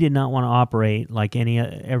 We did not want to operate like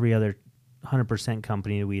every other 100%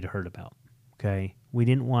 company that we'd heard about. Okay, we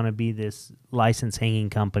didn't want to be this license hanging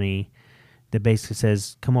company that basically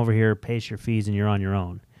says, "Come over here, pay us your fees, and you're on your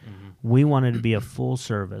own." We wanted to be a full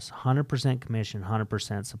service, 100% commission,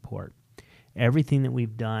 100% support. Everything that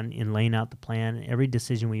we've done in laying out the plan, every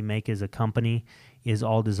decision we make as a company is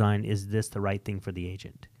all designed, is this the right thing for the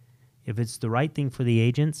agent? If it's the right thing for the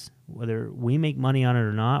agents, whether we make money on it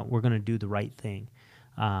or not, we're going to do the right thing.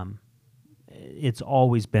 It's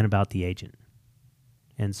always been about the agent.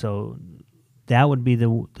 And so that would be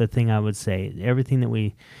the thing I would say. Everything that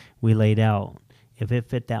we laid out, if it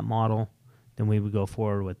fit that model, then we would go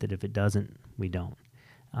forward with it. If it doesn't, we don't.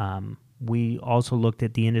 We also looked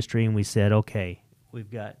at the industry and we said, okay,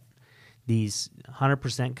 we've got these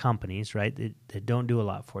 100% companies, right, that don't do a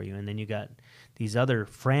lot for you. And then you got these other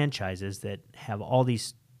franchises that have all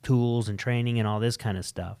these tools and training and all this kind of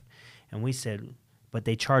stuff. And we said, but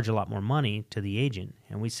they charge a lot more money to the agent.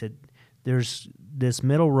 And we said, there's this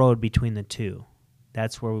middle road between the two.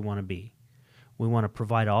 That's where we want to be. We want to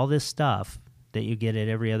provide all this stuff that you get at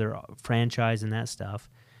every other franchise and that stuff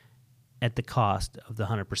at the cost of the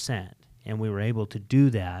 100%. And we were able to do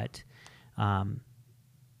that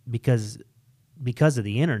because of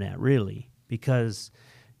the internet, really, because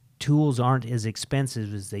tools aren't as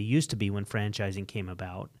expensive as they used to be when franchising came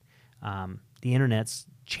about. The internet's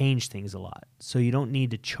changed things a lot. So you don't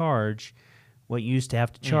need to charge what you used to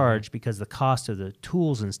have to charge because the cost of the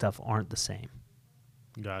tools and stuff aren't the same.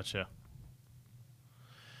 Gotcha.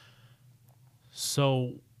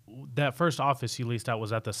 So that first office you leased out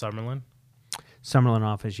was at the Summerlin? Summerlin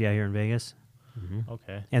office, yeah, here in Vegas. Mm-hmm.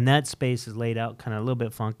 Okay. And that space is laid out kind of a little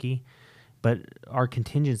bit funky, but our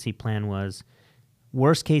contingency plan was,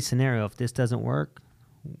 worst case scenario, if this doesn't work,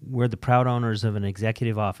 we're the proud owners of an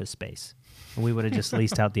executive office space. And we would have just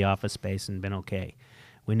leased out the office space and been okay.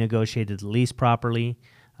 We negotiated the lease properly,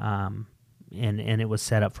 and it was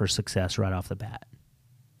set up for success right off the bat.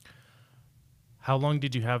 How long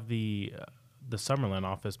did you have the Summerlin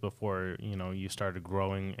office before you started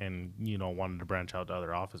growing and wanted to branch out to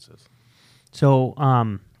other offices? So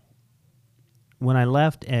when I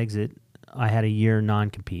left Exit, I had a year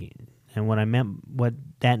non-compete, and what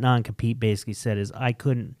that non-compete basically said is I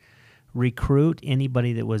couldn't recruit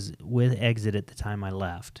anybody that was with Exit at the time I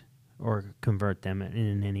left or convert them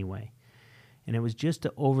in any way. And it was just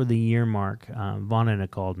over the year mark, Vonna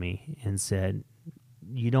called me and said,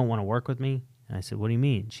 "You don't want to work with me?" And I said, "What do you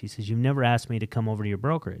mean?" She says, "You've never asked me to come over to your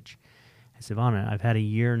brokerage." I said, "Vonna, I've had a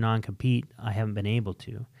year non-compete. I haven't been able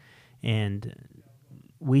to." And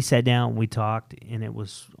we sat down, we talked, and it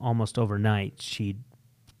was almost overnight. She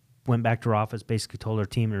went back to her office, basically told her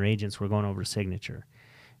team and her agents we're going over to Signature,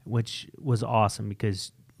 which was awesome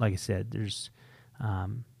because, like I said,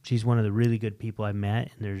 she's one of the really good people I've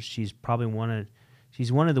met, and she's one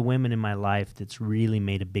of the women in my life that's really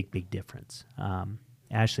made a big difference.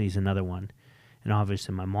 Ashley's another one, and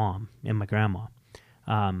obviously my mom and my grandma.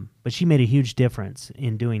 But she made a huge difference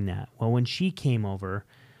in doing that. Well, when she came over,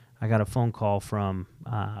 I got a phone call from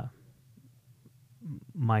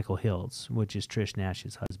Michael Hills, which is Trish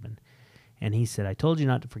Nash's husband. And he said, "I told you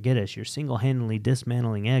not to forget us. You're single-handedly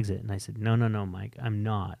dismantling Exit." And I said, No, Mike, I'm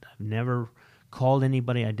not. I've never called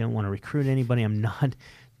anybody. I don't want to recruit anybody. I'm not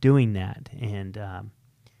doing that. And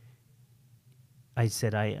I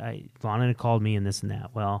said, Vonna called me and this and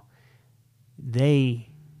that. Well, they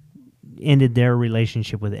ended their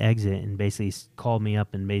relationship with Exit and basically called me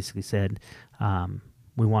up and basically said,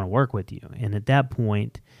 "We want to work with you." And at that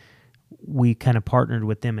point, we kind of partnered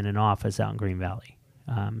with them in an office out in Green Valley.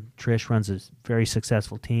 Trish runs a very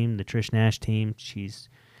successful team, the Trish Nash team. She's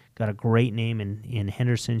got a great name in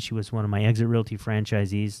Henderson. She was one of my Exit Realty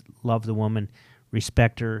franchisees. Love the woman,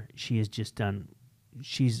 respect her. She has just done.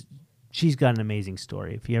 She's got an amazing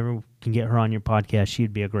story. If you ever can get her on your podcast,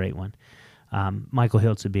 she'd be a great one. Michael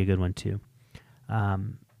Hiltz would be a good one too.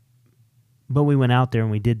 But we went out there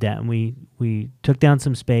and we did that, and we took down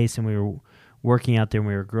some space, and we were working out there and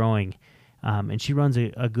we were growing. And she runs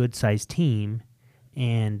a good-sized team,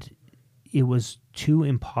 and it was too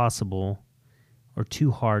impossible or too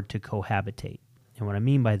hard to cohabitate. And what I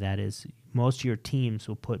mean by that is most of your teams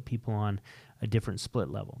will put people on a different split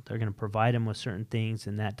level. They're going to provide them with certain things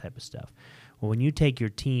and that type of stuff. Well, when you take your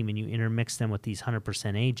team and you intermix them with these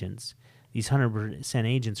 100% agents, these 100%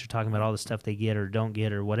 agents are talking about all the stuff they get or don't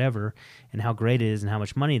get or whatever, and how great it is and how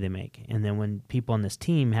much money they make. And then when people on this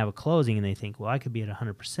team have a closing and they think, well, I could be at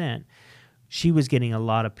 100%, she was getting a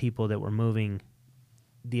lot of people that were moving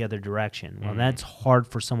the other direction. Well, that's hard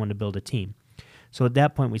for someone to build a team. So at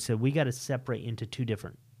that point, we said, we got to separate into two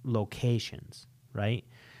different locations, right?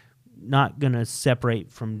 Not going to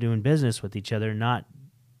separate from doing business with each other, not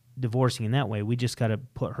divorcing in that way. We just got to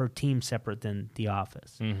put her team separate than the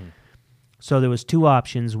office. So there was two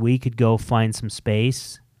options. We could go find some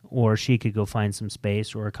space, or she could go find some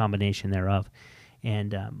space, or a combination thereof.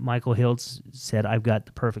 And Michael Hiltz said, I've got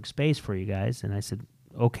the perfect space for you guys. And I said,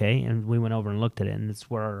 okay. And we went over and looked at it, and it's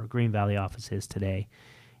where our Green Valley office is today.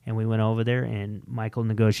 And we went over there, and Michael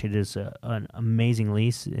negotiated us an amazing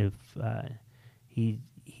lease. If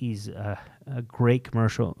he's a great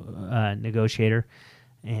commercial negotiator,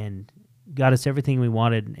 and got us everything we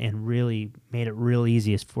wanted, and really made it real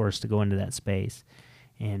easiest for us to go into that space.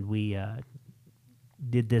 And we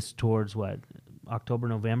did this towards October,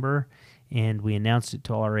 November, and we announced it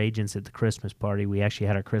to all our agents at the Christmas party. We actually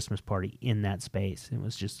had our Christmas party in that space. It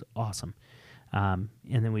was just awesome. And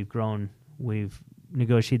then we've grown. We've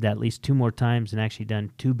negotiated that at least 2 more times and actually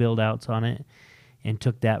done 2 build-outs on it, and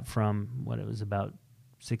took that from what it was about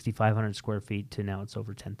 6,500 square feet to now it's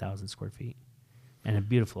over 10,000 square feet. And a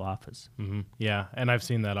beautiful office. Yeah, and I've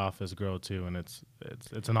seen that office grow too, and it's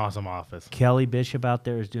an awesome office. Kelly Bishop out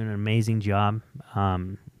there is doing an amazing job.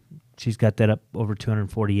 She's got that up over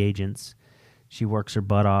 240 agents. She works her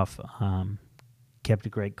butt off, kept a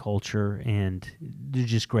great culture, and they're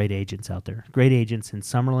just great agents out there. Great agents in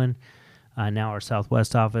Summerlin, now our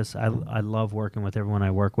Southwest office. I love working with everyone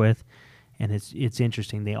I work with. And it's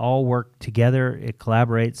interesting. They all work together. It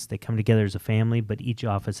collaborates. They come together as a family, but each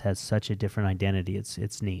office has such a different identity.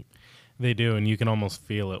 It's neat. They do, and you can almost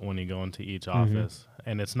feel it when you go into each office.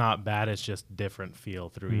 And it's not bad. It's just different feel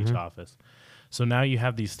through each office. So now you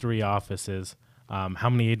have these 3 offices. How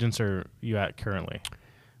many agents are you at currently?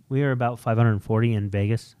 We are about 540 in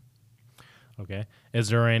Vegas. Okay. Is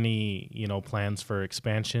there any plans for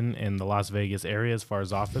expansion in the Las Vegas area as far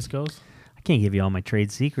as office goes? I can't give you all my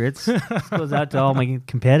trade secrets. This goes out to all my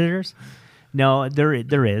competitors. No, there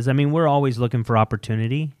is. I mean, we're always looking for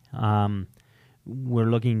opportunity. We're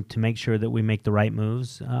looking to make sure that we make the right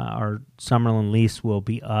moves. Our Summerlin lease will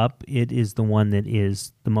be up. It is the one that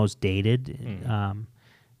is the most dated.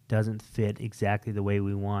 Doesn't fit exactly the way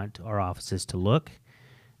we want our offices to look.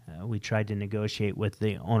 We tried to negotiate with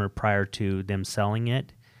the owner prior to them selling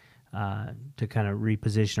it to kind of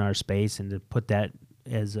reposition our space and to put that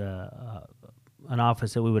as an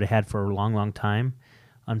office that we would have had for a long, long time.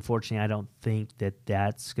 Unfortunately, I don't think that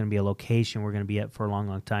that's going to be a location we're going to be at for a long,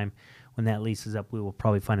 long time. When that lease is up, we will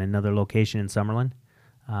probably find another location in Summerlin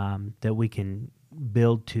that we can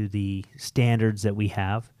build to the standards that we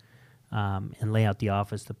have and lay out the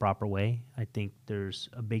office the proper way. I think there's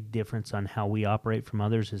a big difference on how we operate from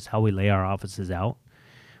others is how we lay our offices out.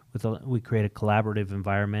 We create a collaborative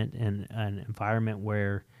environment, and an environment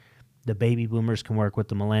where the baby boomers can work with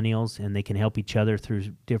the millennials, and they can help each other through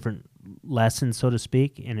different lessons, so to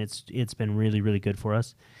speak. And it's been really, really good for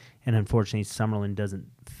us. And unfortunately, Summerlin doesn't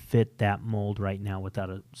fit that mold right now without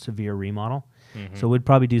a severe remodel. So we'd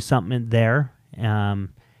probably do something there. And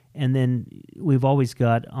then we've always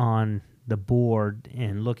got on the board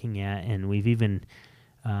and looking at, and we've even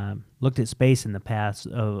looked at space in the past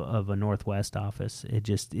of a Northwest office. It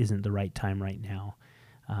just isn't the right time right now.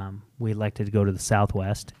 We elected to go to the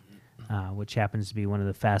Southwest, which happens to be one of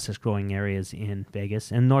the fastest growing areas in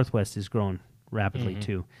Vegas, and Northwest is growing rapidly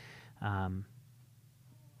too.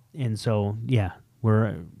 And so, yeah,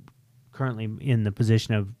 we're currently in the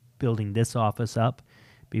position of building this office up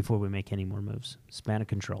before we make any more moves. Span of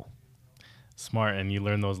control. Smart, and you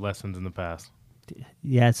learned those lessons in the past.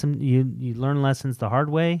 Yeah, you learn lessons the hard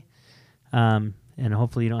way, and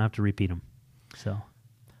hopefully you don't have to repeat them. So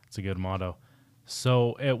it's a good motto.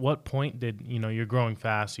 So at what point did, you're growing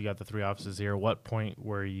fast, you got the 3 offices here. What point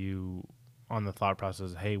were you on the thought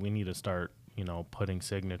process, hey, we need to start, putting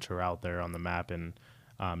Signature out there on the map and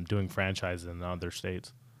doing franchises in other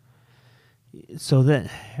states? So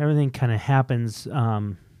that everything kind of happens.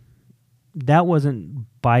 That wasn't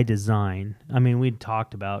by design. I mean, we'd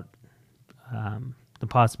talked about the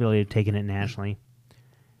possibility of taking it nationally,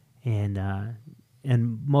 and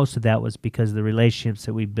most of that was because of the relationships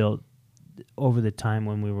that we built over the time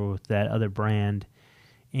when we were with that other brand,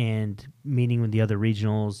 and meeting with the other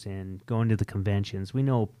regionals and going to the conventions. We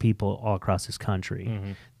know people all across this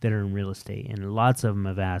country that are in real estate, and lots of them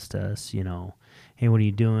have asked us, hey, what are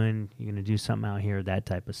you doing? You're going to do something out here, that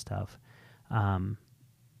type of stuff.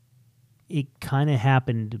 it kind of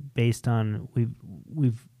happened based on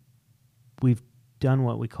we've done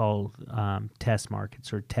what we call test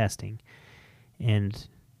markets or testing, and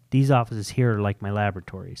these offices here are like my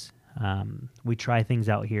laboratories. We try things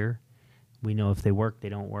out here. We know if they work, they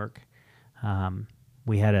don't work.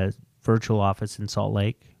 We had a virtual office in Salt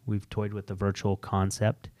Lake. We've toyed with the virtual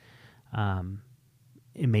concept.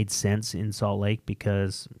 It made sense in Salt Lake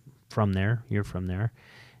because you're from there.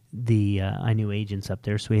 I knew agents up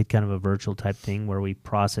there, so we had kind of a virtual type thing where we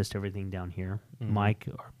processed everything down here. Mm-hmm. Mike,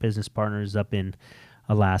 our business partner, is up in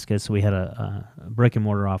Alaska, so we had a brick and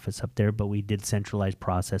mortar office up there, but we did centralized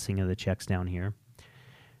processing of the checks down here.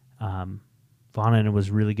 Vonna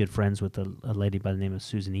was really good friends with a lady by the name of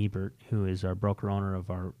Susan Ebert, who is our broker owner of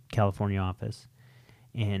our California office.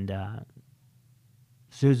 And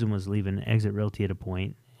Susan was leaving Exit Realty at a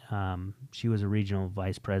point. She was a regional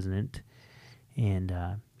vice president, and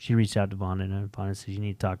she reached out to Vonna, and Vonna says, you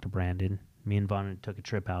need to talk to Brandon. Me and Vonna took a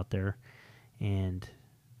trip out there, and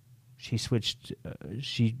she switched.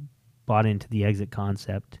 She bought into the Exit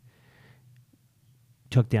concept,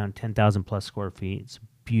 took down 10,000 plus square feet. It's a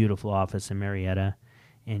beautiful office in Marietta,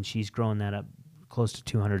 and she's grown that up close to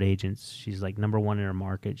 200 agents. She's like number one in her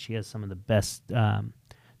market. She has some of the best, the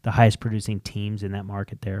highest producing teams in that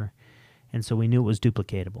market there. And so we knew it was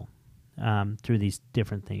duplicatable through these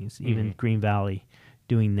different things. Mm-hmm. Even Green Valley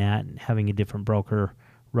doing that and having a different broker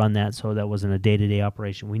run that, so that wasn't a day-to-day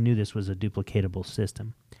operation. We knew this was a duplicatable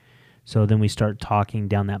system. So then we start talking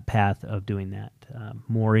down that path of doing that.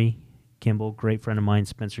 Maury Kimball, great friend of mine,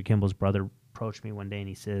 Spencer Kimball's brother, approached me one day and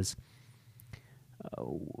he says,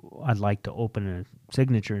 I'd like to open a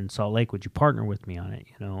Signature in Salt Lake. Would you partner with me on it?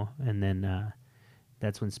 You know, and then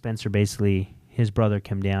that's when Spencer, basically his brother,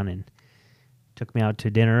 came down and took me out to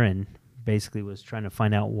dinner and basically was trying to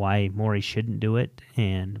find out why Maury shouldn't do it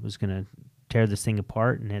and was going to tear this thing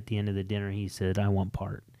apart. And at the end of the dinner, he said, I want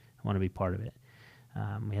to be part of it.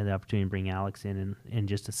 We had the opportunity to bring Alex in and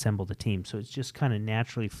just assemble the team. So it's just kind of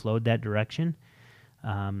naturally flowed that direction.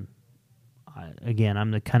 Again,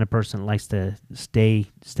 I'm the kind of person that likes to stay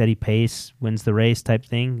steady pace, wins the race type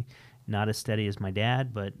thing. Not as steady as my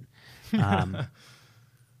dad, but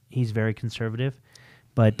he's very conservative.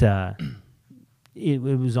 But it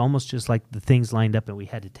was almost just like the things lined up and we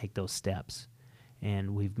had to take those steps.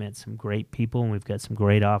 And we've met some great people, and we've got some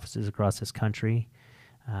great offices across this country.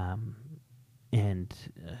 And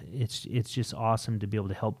it's just awesome to be able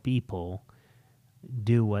to help people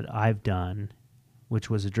do what I've done, which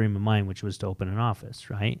was a dream of mine, which was to open an office,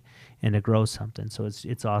 right? And to grow something. So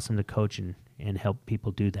it's awesome to coach and help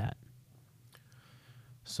people do that.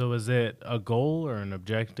 So is it a goal or an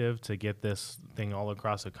objective to get this thing all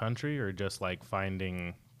across the country, or just like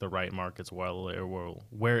finding the right markets where it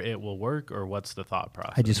will work, or what's the thought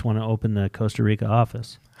process? I just want to open the Costa Rica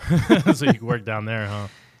office. So you can work down there, huh?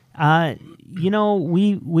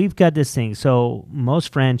 We've got this thing. So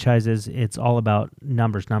most franchises, it's all about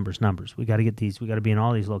numbers. We got to get these. We got to be in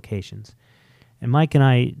all these locations. And Mike and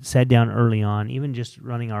I sat down early on, even just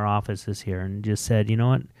running our offices here, and just said, you know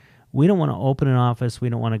what? We don't want to open an office. We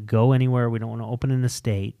don't want to go anywhere. We don't want to open in a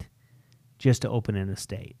state just to open in a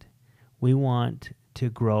state. We want to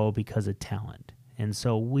grow because of talent. And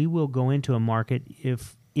so we will go into a market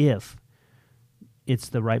if it's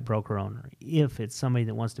the right broker owner, if it's somebody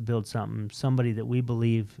that wants to build somebody that we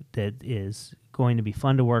believe that is going to be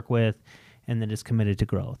fun to work with and that is committed to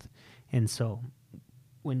growth. And so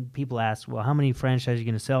when people ask, well, how many franchises are you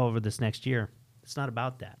going to sell over this next year? It's not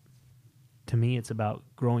about that. To me, it's about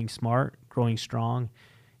growing smart, growing strong,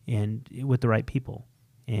 and with the right people.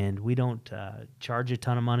 And we don't charge a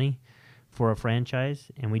ton of money for a franchise,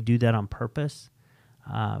 and we do that on purpose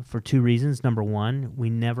for two reasons. Number one, we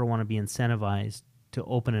never want to be incentivized to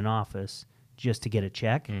open an office just to get a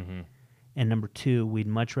check. Mm-hmm. And number two, we'd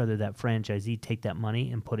much rather that franchisee take that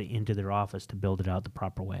money and put it into their office to build it out the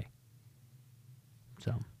proper way.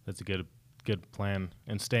 So that's a good plan.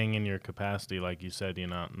 And staying in your capacity, like you said, you're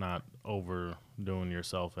not overdoing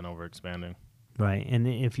yourself and overexpanding. Right. And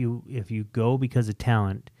if you go because of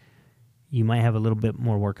talent, you might have a little bit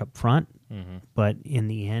more work up front, mm-hmm. but in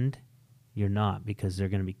the end, you're not, because they're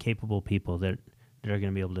going to be capable people that are going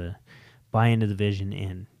to be able to buy into the vision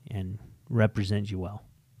and represent you well.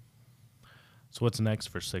 So what's next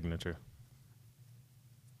for Signature?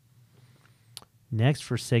 Next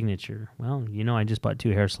for Signature, well, I just bought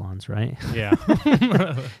 2 hair salons, right? Yeah.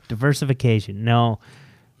 Diversification. No.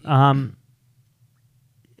 I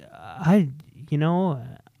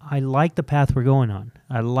like the path we're going on.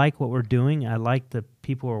 I like what we're doing. I like the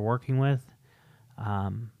people we're working with.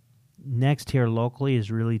 Next here locally is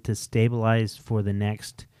really to stabilize for the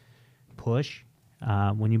next push.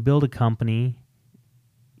 When you build a company,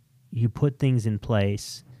 you put things in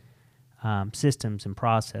place, systems and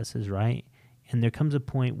processes, right? And there comes a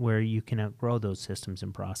point where you can outgrow those systems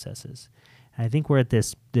and processes. And I think we're at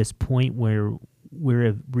this point where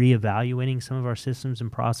we're reevaluating some of our systems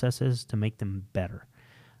and processes to make them better,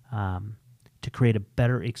 to create a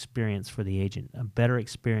better experience for the agent, a better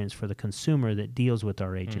experience for the consumer that deals with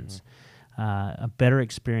our agents, a better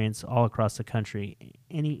experience all across the country,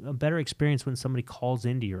 a better experience when somebody calls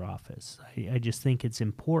into your office. I just think it's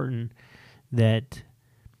important that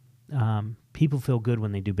people feel good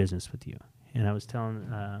when they do business with you. And I was telling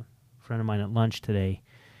a friend of mine at lunch today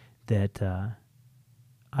that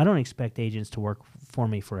I don't expect agents to work for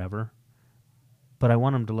me forever, but I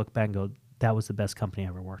want them to look back and go, that was the best company I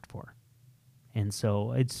ever worked for. And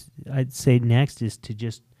so I'd say next is to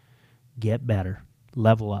just get better,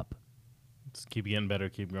 level up. Just keep getting better,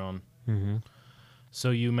 keep growing. Mm-hmm.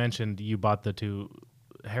 So you mentioned you bought the 2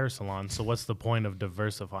 hair salons. So what's the point of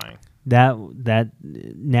diversifying? That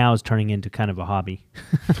now is turning into kind of a hobby.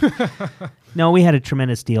 No, we had a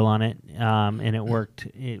tremendous deal on it, and it worked.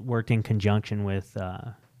 It worked in conjunction with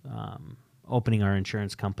opening our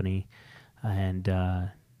insurance company, and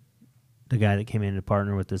the guy that came in to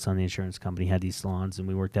partner with us on the insurance company had these salons, and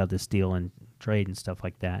we worked out this deal and trade and stuff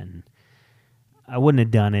like that. And I wouldn't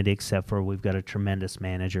have done it except for we've got a tremendous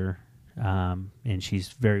manager, and she's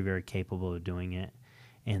very, very capable of doing it.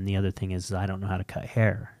 And the other thing is I don't know how to cut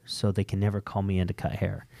hair, so they can never call me in to cut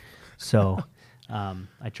hair. So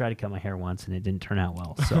I tried to cut my hair once, and it didn't turn out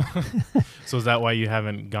well. So, So is that why you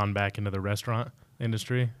haven't gone back into the restaurant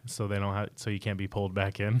industry? So they don't have, so you can't be pulled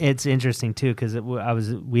back in? it's interesting too because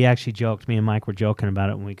we actually joked. Me and Mike were joking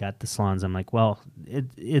about it when we got the salons. I'm like, well,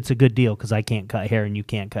 it's a good deal because I can't cut hair and you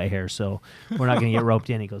can't cut hair, so we're not going to get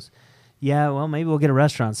roped in. He goes, yeah, well, maybe we'll get a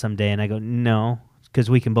restaurant someday. And I go, no, because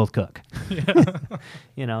we can both cook.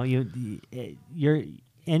 You know, you're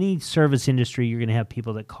any service industry, you're going to have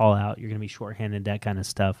people that call out. You're going to be shorthanded, that kind of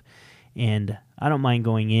stuff. And I don't mind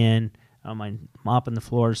going in. I don't mind mopping the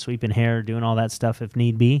floors, sweeping hair, doing all that stuff if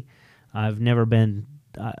need be. I've never been.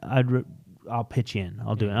 I'll pitch in.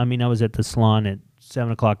 I'll do it. I mean, I was at the salon at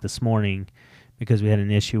 7:00 this morning because we had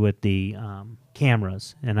an issue with the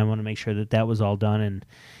cameras, and I want to make sure that was all done. And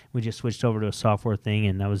we just switched over to a software thing,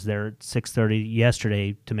 and I was there at 6:30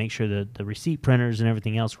 yesterday to make sure that the receipt printers and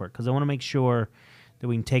everything else work, because I want to make sure that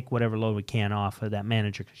we can take whatever load we can off of that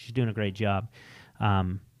manager, because she's doing a great job.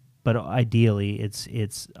 But ideally,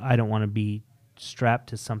 it's I don't want to be strapped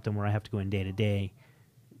to something where I have to go in day to day.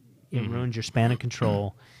 It ruins your span of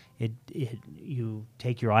control. You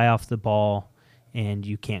take your eye off the ball, and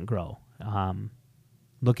you can't grow.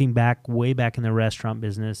 Looking back, way back in the restaurant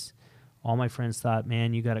business, all my friends thought,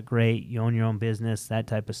 man, you got it great. You own your own business, that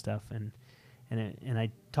type of stuff. And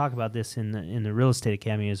I talk about this in the Real Estate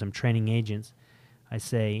Academy as I'm training agents. I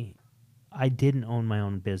say, I didn't own my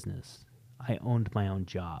own business. I owned my own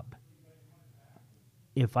job.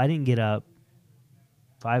 If I didn't get up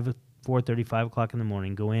 4:30, 5 o'clock in the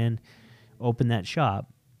morning, go in, open that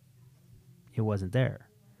shop, it wasn't there.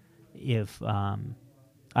 If I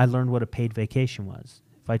learned what a paid vacation was.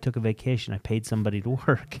 If I took a vacation, I paid somebody to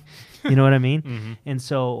work. You know what I mean? Mm-hmm. And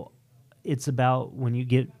so it's about when you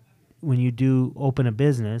do open a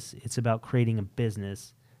business, it's about creating a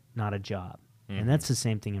business, not a job. Mm-hmm. And that's the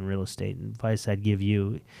same thing in real estate. And advice I'd give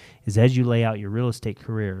you is, as you lay out your real estate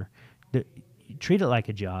career, treat it like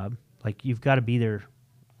a job. Like, you've got to be there,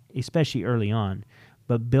 especially early on,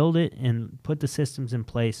 but build it and put the systems in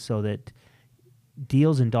place so that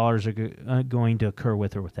deals and dollars are going to occur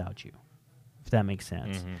with or without you, if that makes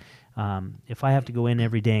sense. Mm-hmm. If I have to go in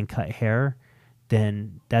every day and cut hair,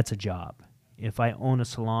 then that's a job. If I own a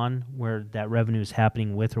salon where that revenue is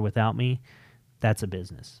happening with or without me, that's a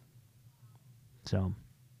business. So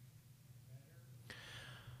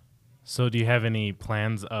do you have any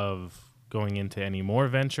plans of going into any more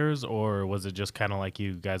ventures, or was it just kind of like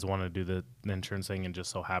you guys want to do the insurance thing and just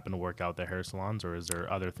so happen to work out the hair salons, or is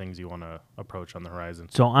there other things you want to approach on the horizon?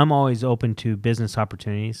 So I'm always open to business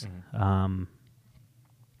opportunities. Mm-hmm.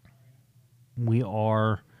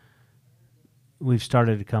 We've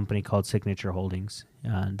started a company called Signature Holdings.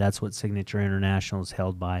 That's what Signature International is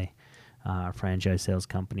held by, our franchise sales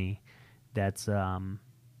company. That's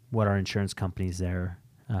what our insurance company's there.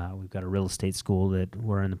 We've got a real estate school that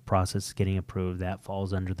we're in the process of getting approved. That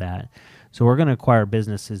falls under that. So we're going to acquire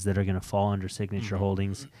businesses that are going to fall under Signature Mm-hmm.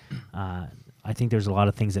 Holdings. I think there's a lot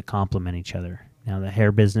of things that complement each other. Now, the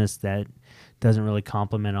hair business, that doesn't really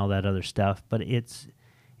complement all that other stuff, but it's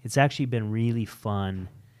actually been really fun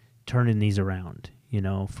turning these around,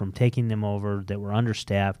 from taking them over that were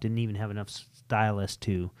understaffed, didn't even have enough stylists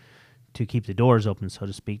to to keep the doors open, so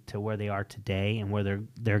to speak, to where they are today and where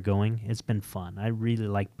they're going. It's been fun. I really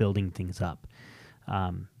like building things up.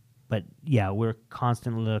 But yeah, we're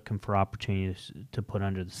constantly looking for opportunities to put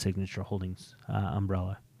under the Signature Holdings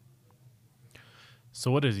umbrella. So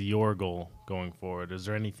what is your goal going forward? Is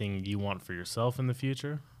there anything you want for yourself in the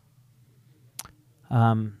future?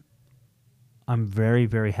 I'm very,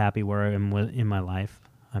 very happy where I am in my life.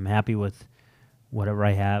 I'm happy with whatever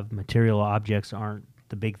I have. Material objects aren't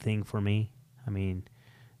the big thing for me. I mean,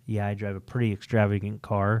 yeah, I drive a pretty extravagant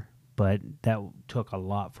car, but that took a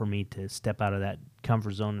lot for me to step out of that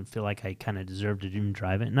comfort zone and feel like I kind of deserve to even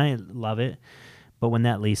drive it. And I love it, but when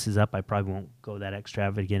that lease is up, I probably won't go that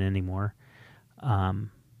extravagant anymore.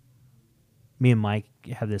 Me and Mike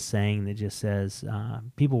have this saying that just says,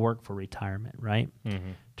 people work for retirement, right?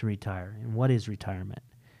 Mm-hmm. To retire. And what is retirement?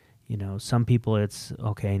 You know, some people it's,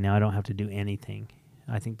 okay, now I don't have to do anything.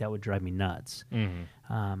 I think that would drive me nuts.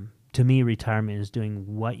 Mm-hmm. To me, retirement is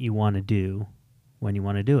doing what you want to do when you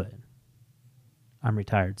want to do it. I'm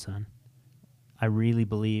retired, son. I really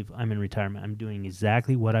believe I'm in retirement. I'm doing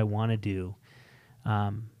exactly what I want to do,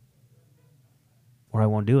 or I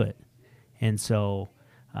won't do it. And so,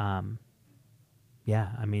 yeah,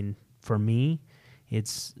 I mean, for me,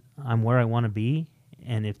 I'm where I want to be,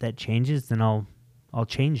 and if that changes, then I'll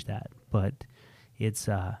change that. But it's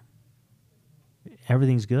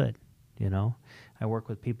everything's good, you know. I work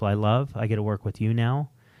with people I love. I get to work with you now.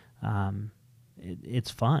 It's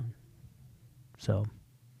fun. So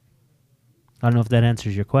I don't know if that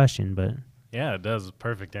answers your question, but Yeah, it does.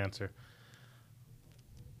 Perfect answer.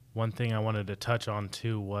 One thing I wanted to touch on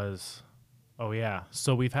too was,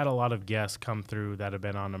 so we've had a lot of guests come through that have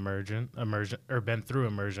been on immersion, or been through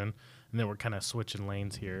immersion, and then we're kind of switching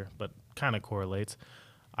lanes here, but kind of correlates.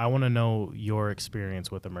 I want to know your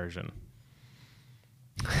experience with immersion.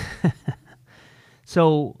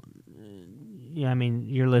 So, yeah, I mean,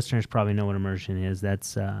 your listeners probably know what immersion is.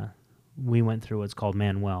 That's we went through what's called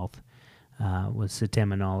Man Wealth with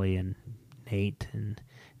Satem Anali and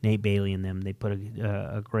Nate Bailey and them. They put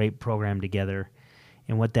a great program together,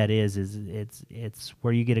 and what that is it's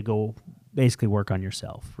where you get to go basically work on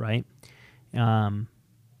yourself, right? And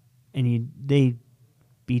they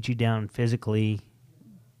beat you down physically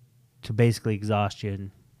to basically exhaust you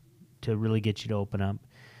and to really get you to open up.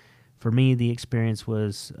 For me, the experience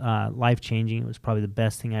was life-changing. It was probably the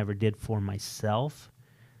best thing I ever did for myself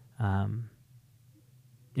in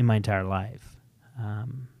my entire life,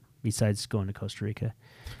 besides going to Costa Rica.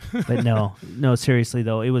 But no, seriously,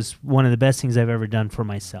 though, it was one of the best things I've ever done for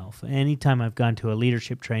myself. Anytime I've gone to a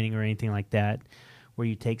leadership training or anything like that where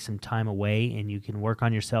you take some time away and you can work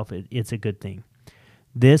on yourself, it's a good thing.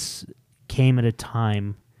 This came at a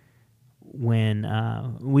time when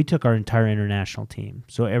we took our entire international team.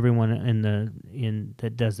 So everyone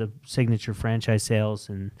that does the Signature franchise sales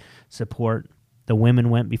and support, the women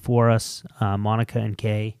went before us, Monica and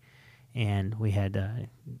Kay, and we had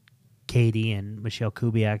Katie and Michelle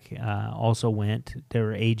Kubiak also went. They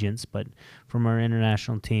were agents, but from our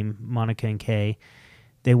international team, Monica and Kay,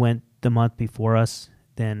 they went the month before us.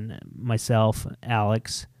 Then myself,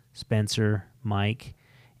 Alex, Spencer, Mike,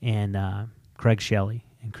 and Craig Shelley.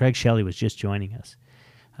 And Craig Shelley was just joining us.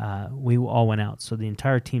 We all went out. So the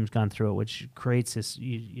entire team's gone through it, which creates this,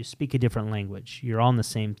 you speak a different language. You're all in the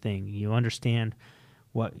same thing. You understand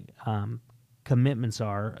what commitments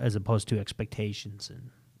are as opposed to expectations.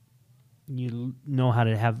 And you know how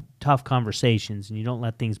to have tough conversations, and you don't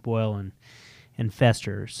let things boil and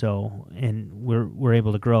fester. So, and we're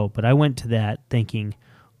able to grow. But I went to that thinking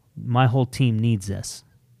my whole team needs this.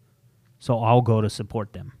 So I'll go to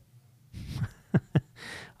support them.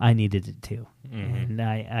 I needed it too. Mm-hmm. And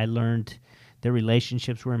I learned that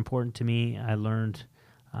relationships were important to me. I learned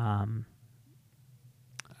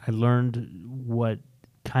what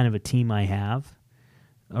kind of a team I have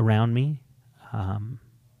around me,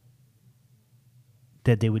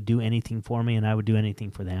 that they would do anything for me and I would do anything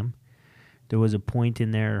for them. There was a point in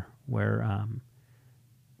there where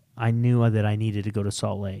I knew that I needed to go to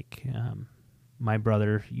Salt Lake. My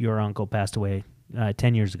brother, your uncle, passed away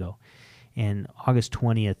 10 years ago. And August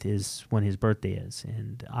 20th is when his birthday is.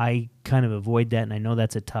 And I kind of avoid that, and I know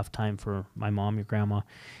that's a tough time for my mom, your grandma.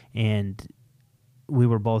 And we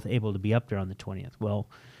were both able to be up there on the 20th. Well,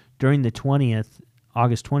 during the 20th,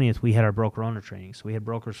 August 20th, we had our broker owner training. So we had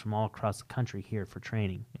brokers from all across the country here for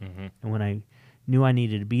training. Mm-hmm. And when I knew I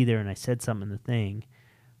needed to be there and I said something in the thing,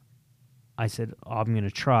 I said, I'm going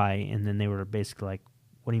to try. And then they were basically like,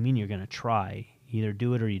 what do you mean you're going to try? You either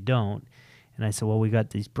do it or you don't. And I said, well, we got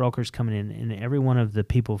these brokers coming in, and every one of the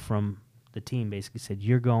people from the team basically said,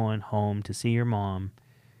 you're going home to see your mom,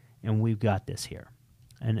 and we've got this here.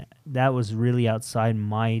 And that was really outside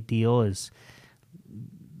my deal, is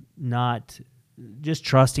not just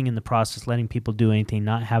trusting in the process, letting people do anything,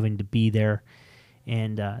 not having to be there.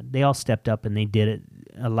 And they all stepped up and they did it,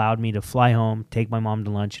 allowed me to fly home, take my mom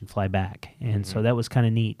to lunch, and fly back. And so that was kind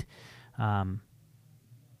of neat. But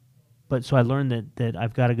so I learned that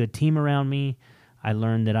I've got a good team around me. I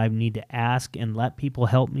learned that I need to ask and let people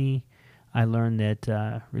help me. I learned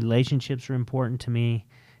that relationships are important to me.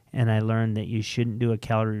 And I learned that you shouldn't do a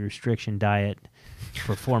calorie restriction diet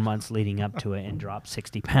for 4 months leading up to it and drop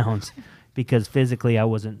 60 pounds, because physically I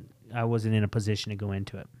wasn't in a position to go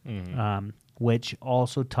into it. Which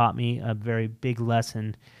also taught me a very big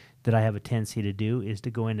lesson that I have a tendency to do, is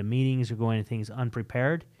to go into meetings or go into things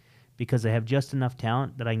unprepared, because I have just enough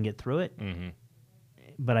talent that I can get through it.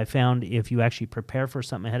 But I found if you actually prepare for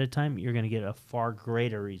something ahead of time, you're going to get a far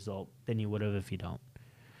greater result than you would have if you don't.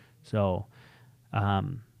 So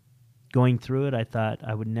going through it, I thought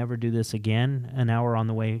I would never do this again. An hour on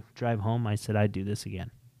the way drive home, I said I'd do this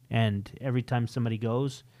again. And every time somebody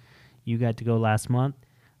goes, you got to go last month,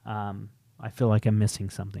 I feel like I'm missing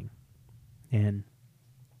something. And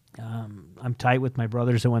I'm tight with my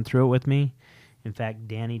brothers that went through it with me. In fact,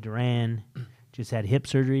 Danny Duran just had hip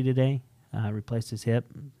surgery today, replaced his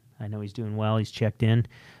hip. I know he's doing well. He's checked in.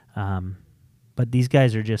 But these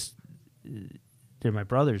guys are just, they're my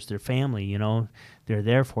brothers. They're family, you know. They're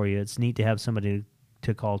there for you. It's neat to have somebody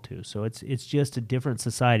to call to. So it's just a different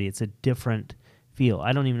society. It's a different feel.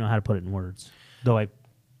 I don't even know how to put it in words, though I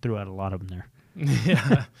threw out a lot of them there.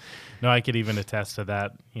 Yeah. No, I could even attest to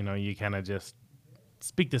that. You know, you kind of just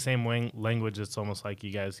speak the same language. It's almost like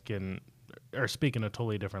you guys are speaking a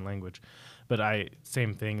totally different language. But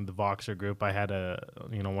same thing, the Voxer group. I had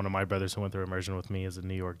one of my brothers who went through immersion with me is a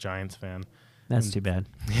New York Giants fan. That's too bad.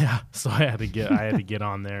 Yeah. So I had to get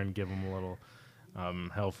on there and give him a little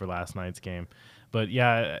hell for last night's game. But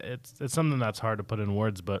yeah, it's something that's hard to put in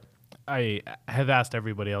words, but I have asked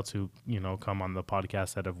everybody else who, come on the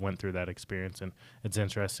podcast that have went through that experience, and it's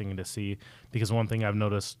interesting to see, because one thing I've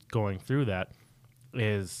noticed going through that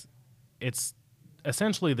is it's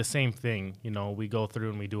essentially the same thing. We go through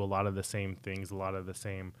and we do a lot of the same things, a lot of the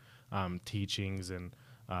same teachings and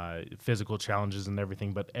physical challenges and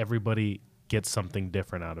everything, but everybody gets something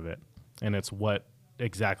different out of it, and it's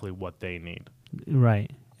exactly what they need.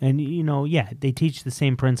 Right. And, they teach the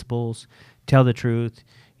same principles, tell the truth,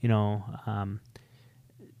 but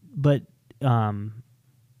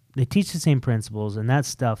they teach the same principles, and that's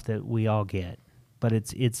stuff that we all get. But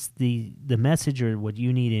it's the message or what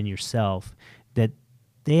you need in yourself that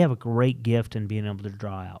they have a great gift in being able to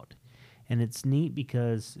draw out. And it's neat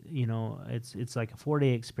because, it's like a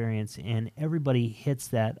 4-day experience, and everybody hits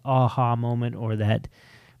that aha moment or that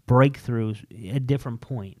breakthrough at different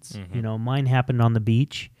points. Mine happened on the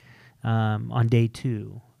beach on day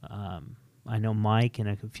 2. I know Mike and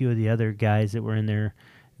a few of the other guys that were in there,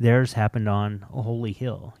 theirs happened on a holy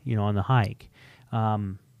hill, on the hike.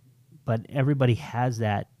 But everybody has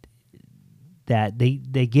that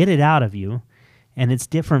they get it out of you, and it's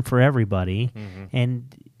different for everybody.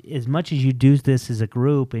 And as much as you do this as a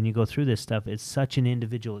group and you go through this stuff, it's such an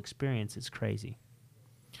individual experience. It's crazy.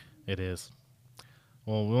 It is.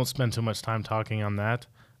 Well, we won't spend too much time talking on that.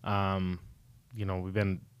 We've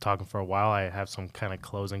been talking for a while. I have some kind of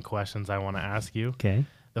closing questions I want to ask you. Okay.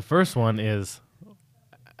 The first one is,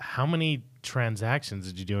 how many transactions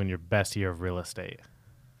did you do in your best year of real estate?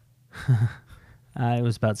 It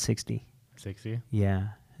was about 60. 60? Yeah.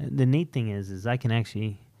 The neat thing is I can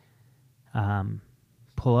actually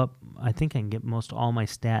pull up, I think I can get most all my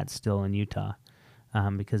stats still in Utah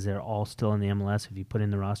because they're all still in the MLS. If you put in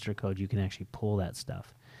the roster code, you can actually pull that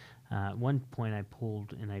stuff. At one point I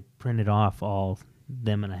pulled and I printed off all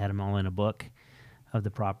them, and I had them all in a book of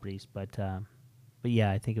the properties. But yeah,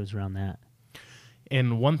 I think it was around that.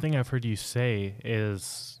 And one thing I've heard you say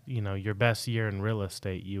is, your best year in real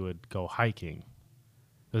estate, you would go hiking.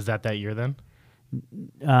 Was that year then?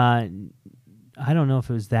 I don't know if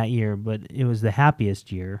it was that year, but it was the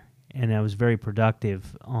happiest year, and I was very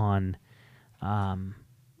productive on.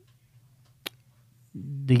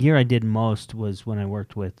 The year I did most was when I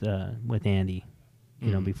worked with Andy,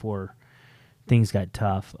 before things got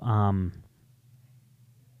tough.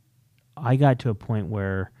 I got to a point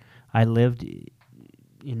where I lived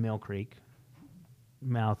in Mill Creek,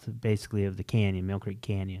 mouth basically of the canyon, Mill Creek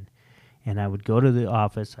Canyon, and I would go to the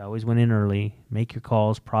office. I always went in early, make your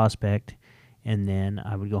calls, prospect, and then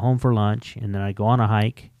I would go home for lunch, and then I'd go on a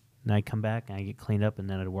hike, and I'd come back, and I'd get cleaned up, and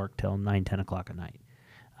then I'd work till 9, 10 o'clock at night.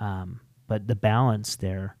 But the balance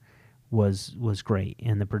there was great,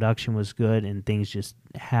 and the production was good, and things just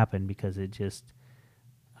happened because it just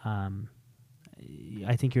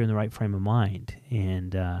I think you're in the right frame of mind,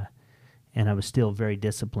 and I was still very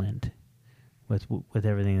disciplined with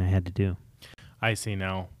everything I had to do. I see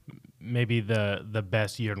now. Maybe the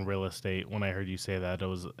best year in real estate, when I heard you say that,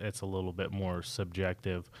 it's a little bit more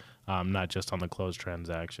subjective, not just on the closed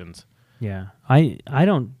transactions. Yeah. I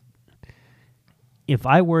don't, if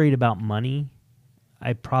I worried about money,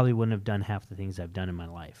 I probably wouldn't have done half the things I've done in my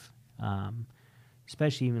life.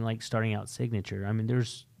 Especially even like starting out Signature. I mean,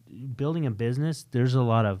 there's building a business, there's a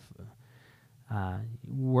lot of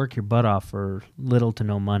work your butt off for little to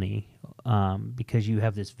no money, because you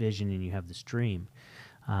have this vision and you have this dream.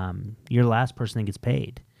 You're the last person that gets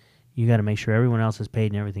paid. You got to make sure everyone else is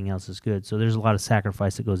paid and everything else is good. So there's a lot of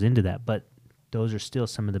sacrifice that goes into that, but those are still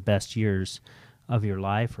some of the best years of your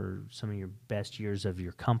life, or some of your best years of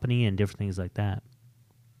your company and different things like that.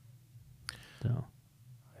 So,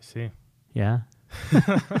 I see. yeah.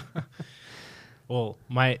 Well,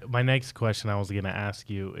 my next question I was going to ask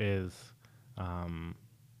you is,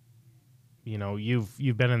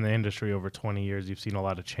 you've been in the industry over 20 years. You've seen a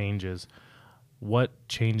lot of changes. What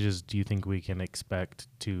changes do you think we can expect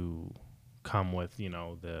to come with,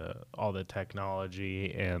 all the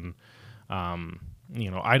technology and,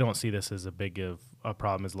 I don't see this as a big of a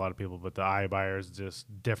problem as a lot of people, but the iBuyers, just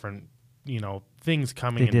different, things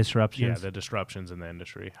coming. The disruptions. Yeah, the disruptions in the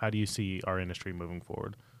industry. How do you see our industry moving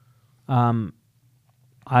forward?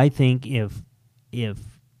 I think if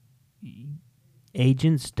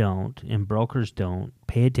agents don't and brokers don't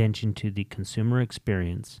pay attention to the consumer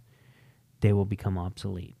experience, they will become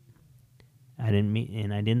obsolete. I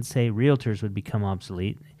didn't say realtors would become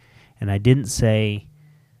obsolete, and I didn't say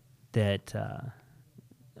that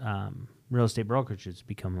real estate brokerages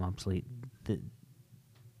become obsolete.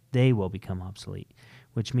 They will become obsolete,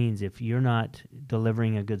 which means if you're not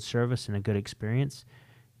delivering a good service and a good experience,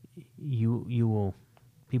 people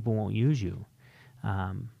won't use you.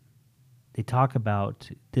 They talk about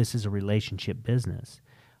this is a relationship business.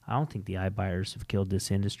 I don't think the iBuyers have killed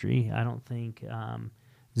this industry. I don't think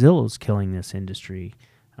Zillow's killing this industry.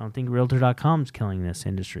 I don't think Realtor.com's killing this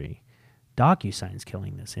industry. DocuSign's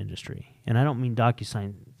killing this industry. And I don't mean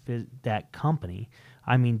DocuSign, that company.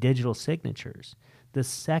 I mean digital signatures. The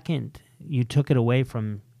second you took it away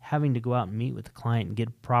from having to go out and meet with the client and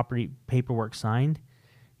get property paperwork signed,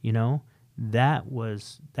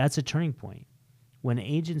 that's a turning point. When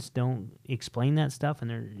agents don't explain that stuff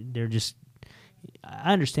and they're just,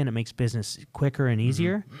 I understand it makes business quicker and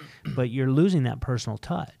easier, but you're losing that personal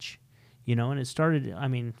touch, and it started,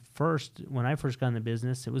 when I first got in the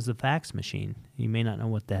business, it was the fax machine. You may not know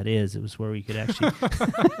what that is. It was where we could actually,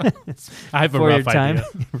 I have a rough idea.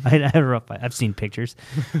 Right? I have a rough idea. I've seen pictures.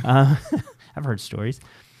 I've heard stories.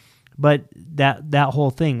 But that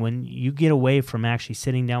whole thing, when you get away from actually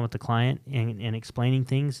sitting down with the client and explaining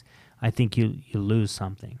things, I think you lose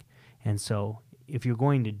something. And so if you're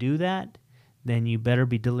going to do that, then you better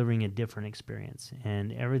be delivering a different experience.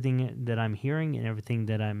 And everything that I'm hearing and everything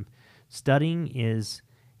that I'm studying is,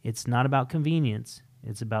 it's not about convenience,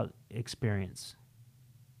 it's about experience.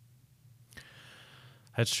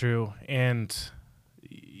 That's true. And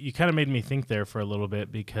you kind of made me think there for a little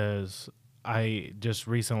bit, because I just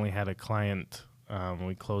recently had a client,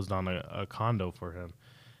 we closed on a condo for him,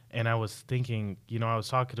 and I was thinking, I was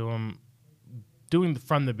talking to him, doing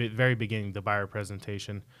from the very beginning, the buyer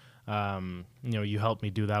presentation. You helped me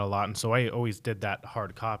do that a lot, and so I always did that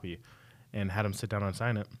hard copy and had him sit down and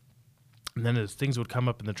sign it. And then as things would come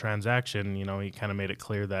up in the transaction, he kind of made it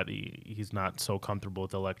clear that he's not so comfortable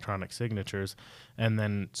with electronic signatures. And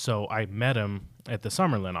then so I met him at the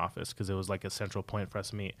Summerlin office, because it was like a central point for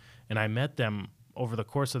us to meet. And I met them over the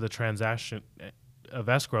course of the transaction of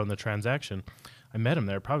escrow and the transaction. I met him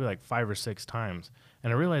there probably like 5 or 6 times.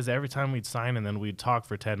 And I realized that every time we'd sign and then we'd talk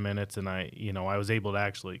for 10 minutes and I was able to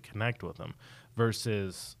actually connect with him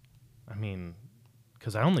versus,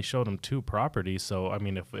 because I only showed him 2 properties. So,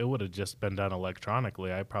 if it would have just been done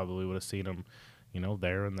electronically, I probably would have seen him,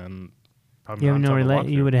 there and then probably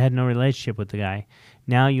you would have had no relationship with the guy.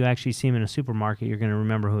 Now you actually see him in a supermarket, you're going to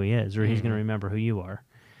remember who he is, or he's going to remember who you are.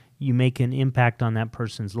 You make an impact on that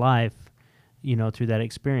person's life, through that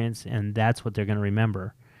experience, and that's what they're going to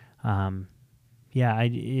remember.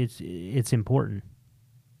 It's important.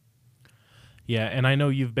 Yeah, and I know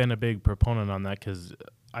you've been a big proponent on that, because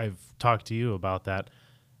I've talked to you about that.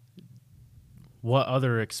 What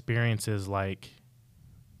other experiences, like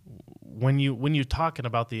when you're talking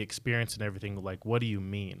about the experience and everything, like what do you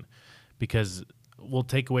mean? Because we'll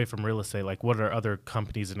take away from real estate, like what are other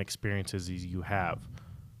companies and experiences you have?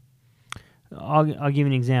 I'll give you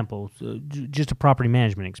an example. Just a property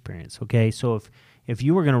management experience. Okay, so if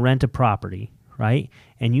you were going to rent a property right?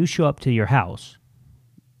 And you show up to your house.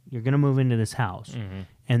 You're going to move into this house.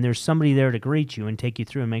 And there's somebody there to greet you and take you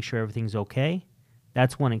through and make sure everything's okay.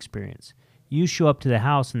 That's one experience. You show up to the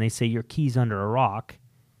house and they say your key's under a rock.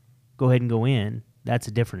 Go ahead and go in. That's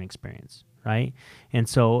a different experience, right? And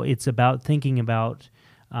so it's about thinking about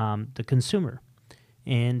the consumer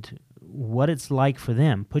and what it's like for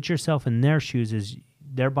them. Put yourself in their shoes as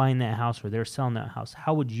they're buying that house or they're selling that house.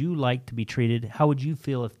 How would you like to be treated? How would you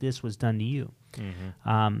feel if this was done to you?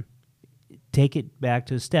 Take it back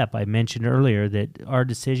to a step. I mentioned earlier that our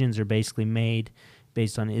decisions are basically made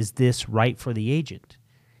based on, is this right for the agent?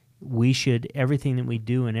 We should, everything that we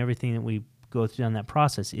do and everything that we go through on that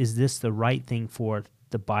process, is this the right thing for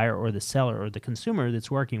the buyer or the seller or the consumer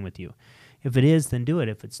that's working with you? If it is, then do it.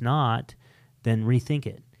 If it's not, then rethink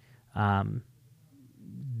it.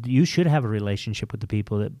 You should have a relationship with the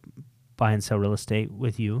people that buy and sell real estate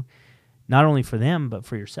with you, not only for them, but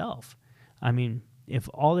for yourself. I mean, if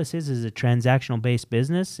all this is a transactional-based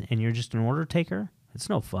business and you're just an order taker, it's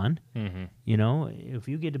no fun. You know, if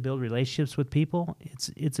you get to build relationships with people,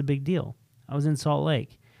 it's a big deal. I was in Salt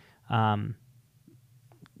Lake.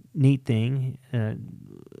 Neat thing,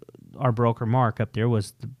 our broker, Mark, up there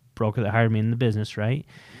was the broker that hired me in the business, right?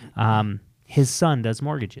 His son does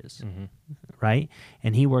mortgages, right?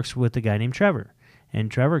 And he works with a guy named Trevor. And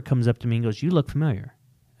Trevor comes up to me and goes, "You look familiar."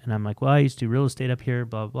 And I'm like, "Well, I used to do real estate up here,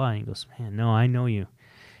 blah, blah, blah." And he goes, "Man, no, I know you."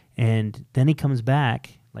 And then he comes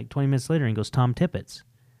back like 20 minutes later and goes, "Tom Tippett's."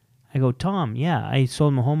 I go, "Tom, yeah, I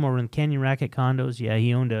sold him a home over in Canyon Racket Condos. Yeah,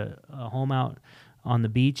 he owned a home out on the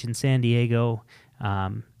beach in San Diego.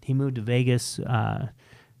 He moved to Vegas.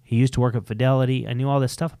 He used to work at Fidelity. I knew all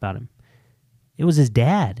this stuff about him." It was his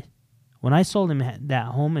dad. When I sold him that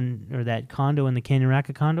home or that condo in the Canyon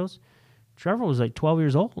Racket Condos, Trevor was like 12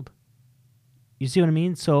 years old. You see what I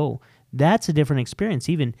mean? So that's a different experience.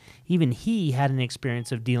 Even he had an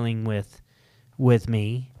experience of dealing with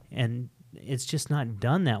me, and it's just not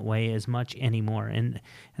done that way as much anymore. And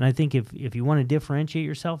I think if you want to differentiate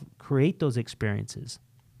yourself, create those experiences,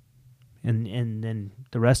 and then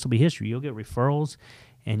the rest will be history. You'll get referrals,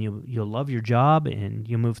 and you'll love your job, and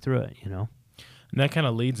you'll move through it. You know. And that kind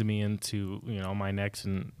of leads me into my next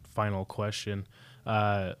and final question.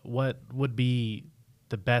 What would be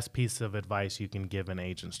the best piece of advice you can give an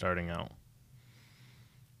agent starting out?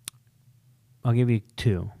 I'll give you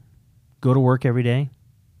 2. Go to work every day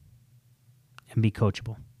and be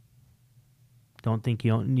coachable. Don't think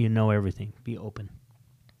you know everything. Be open.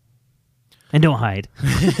 And don't hide.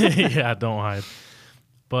 Yeah, don't hide.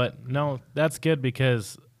 But no, that's good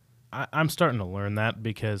because I'm starting to learn that,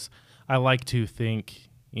 because I like to think,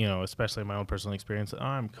 especially in my own personal experience,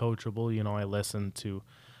 I'm coachable, I listen to,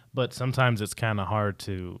 but sometimes it's kind of hard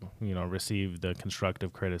to, receive the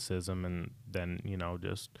constructive criticism and then,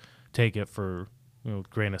 just take it for,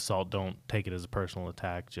 grain of salt. Don't take it as a personal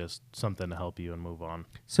attack, just something to help you and move on.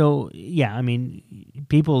 So, yeah, I mean,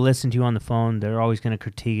 people listen to you on the phone. They're always going to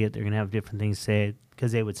critique it. They're going to have different things to say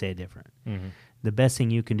because they would say it different. The best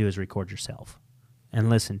thing you can do is record yourself and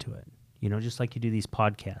listen to it. Just like you do these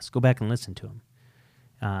podcasts. Go back and listen to them.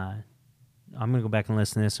 I'm going to go back and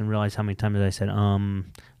listen to this and realize how many times I said,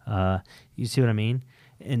 you see what I mean?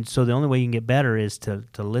 And so the only way you can get better is to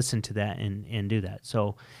listen to that and do that.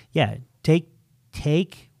 So, yeah,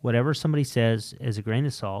 take whatever somebody says as a grain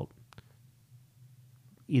of salt.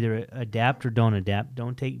 Either adapt or don't adapt.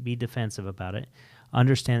 Don't be defensive about it.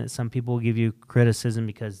 Understand that some people will give you criticism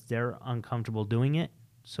because they're uncomfortable doing it,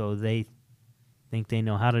 so they think they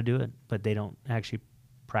know how to do it, but they don't actually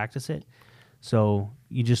practice it. So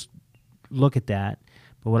you just look at that.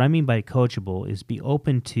 But what I mean by coachable is be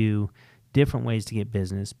open to different ways to get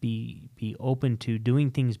business, be open to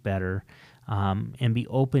doing things better, and be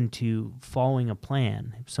open to following a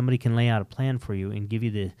plan. If somebody can lay out a plan for you and give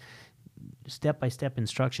you the step-by-step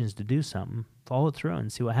instructions to do something, follow it through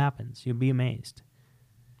and see what happens. You'll be amazed.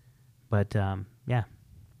 But, yeah.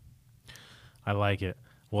 I like it.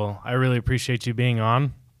 Well, I really appreciate you being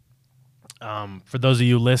on. For those of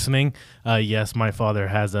you listening, yes, my father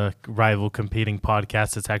has a rival competing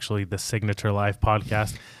podcast. It's actually the Signature Life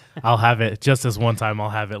podcast. I'll have it, just this one time, I'll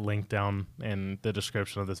have it linked down in the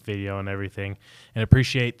description of this video and everything. And I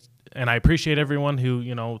appreciate everyone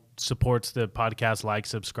who, supports the podcast, likes,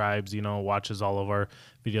 subscribes, watches all of our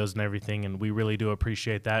videos and everything. And we really do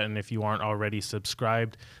appreciate that. And if you aren't already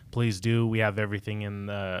subscribed, please do. We have everything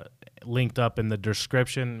linked up in the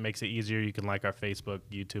description. It makes it easier. You can like our Facebook,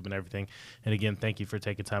 YouTube, and everything. And again, thank you for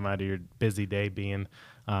taking time out of your busy day being,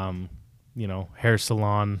 hair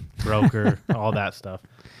salon, broker, all that stuff.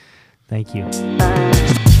 Thank you.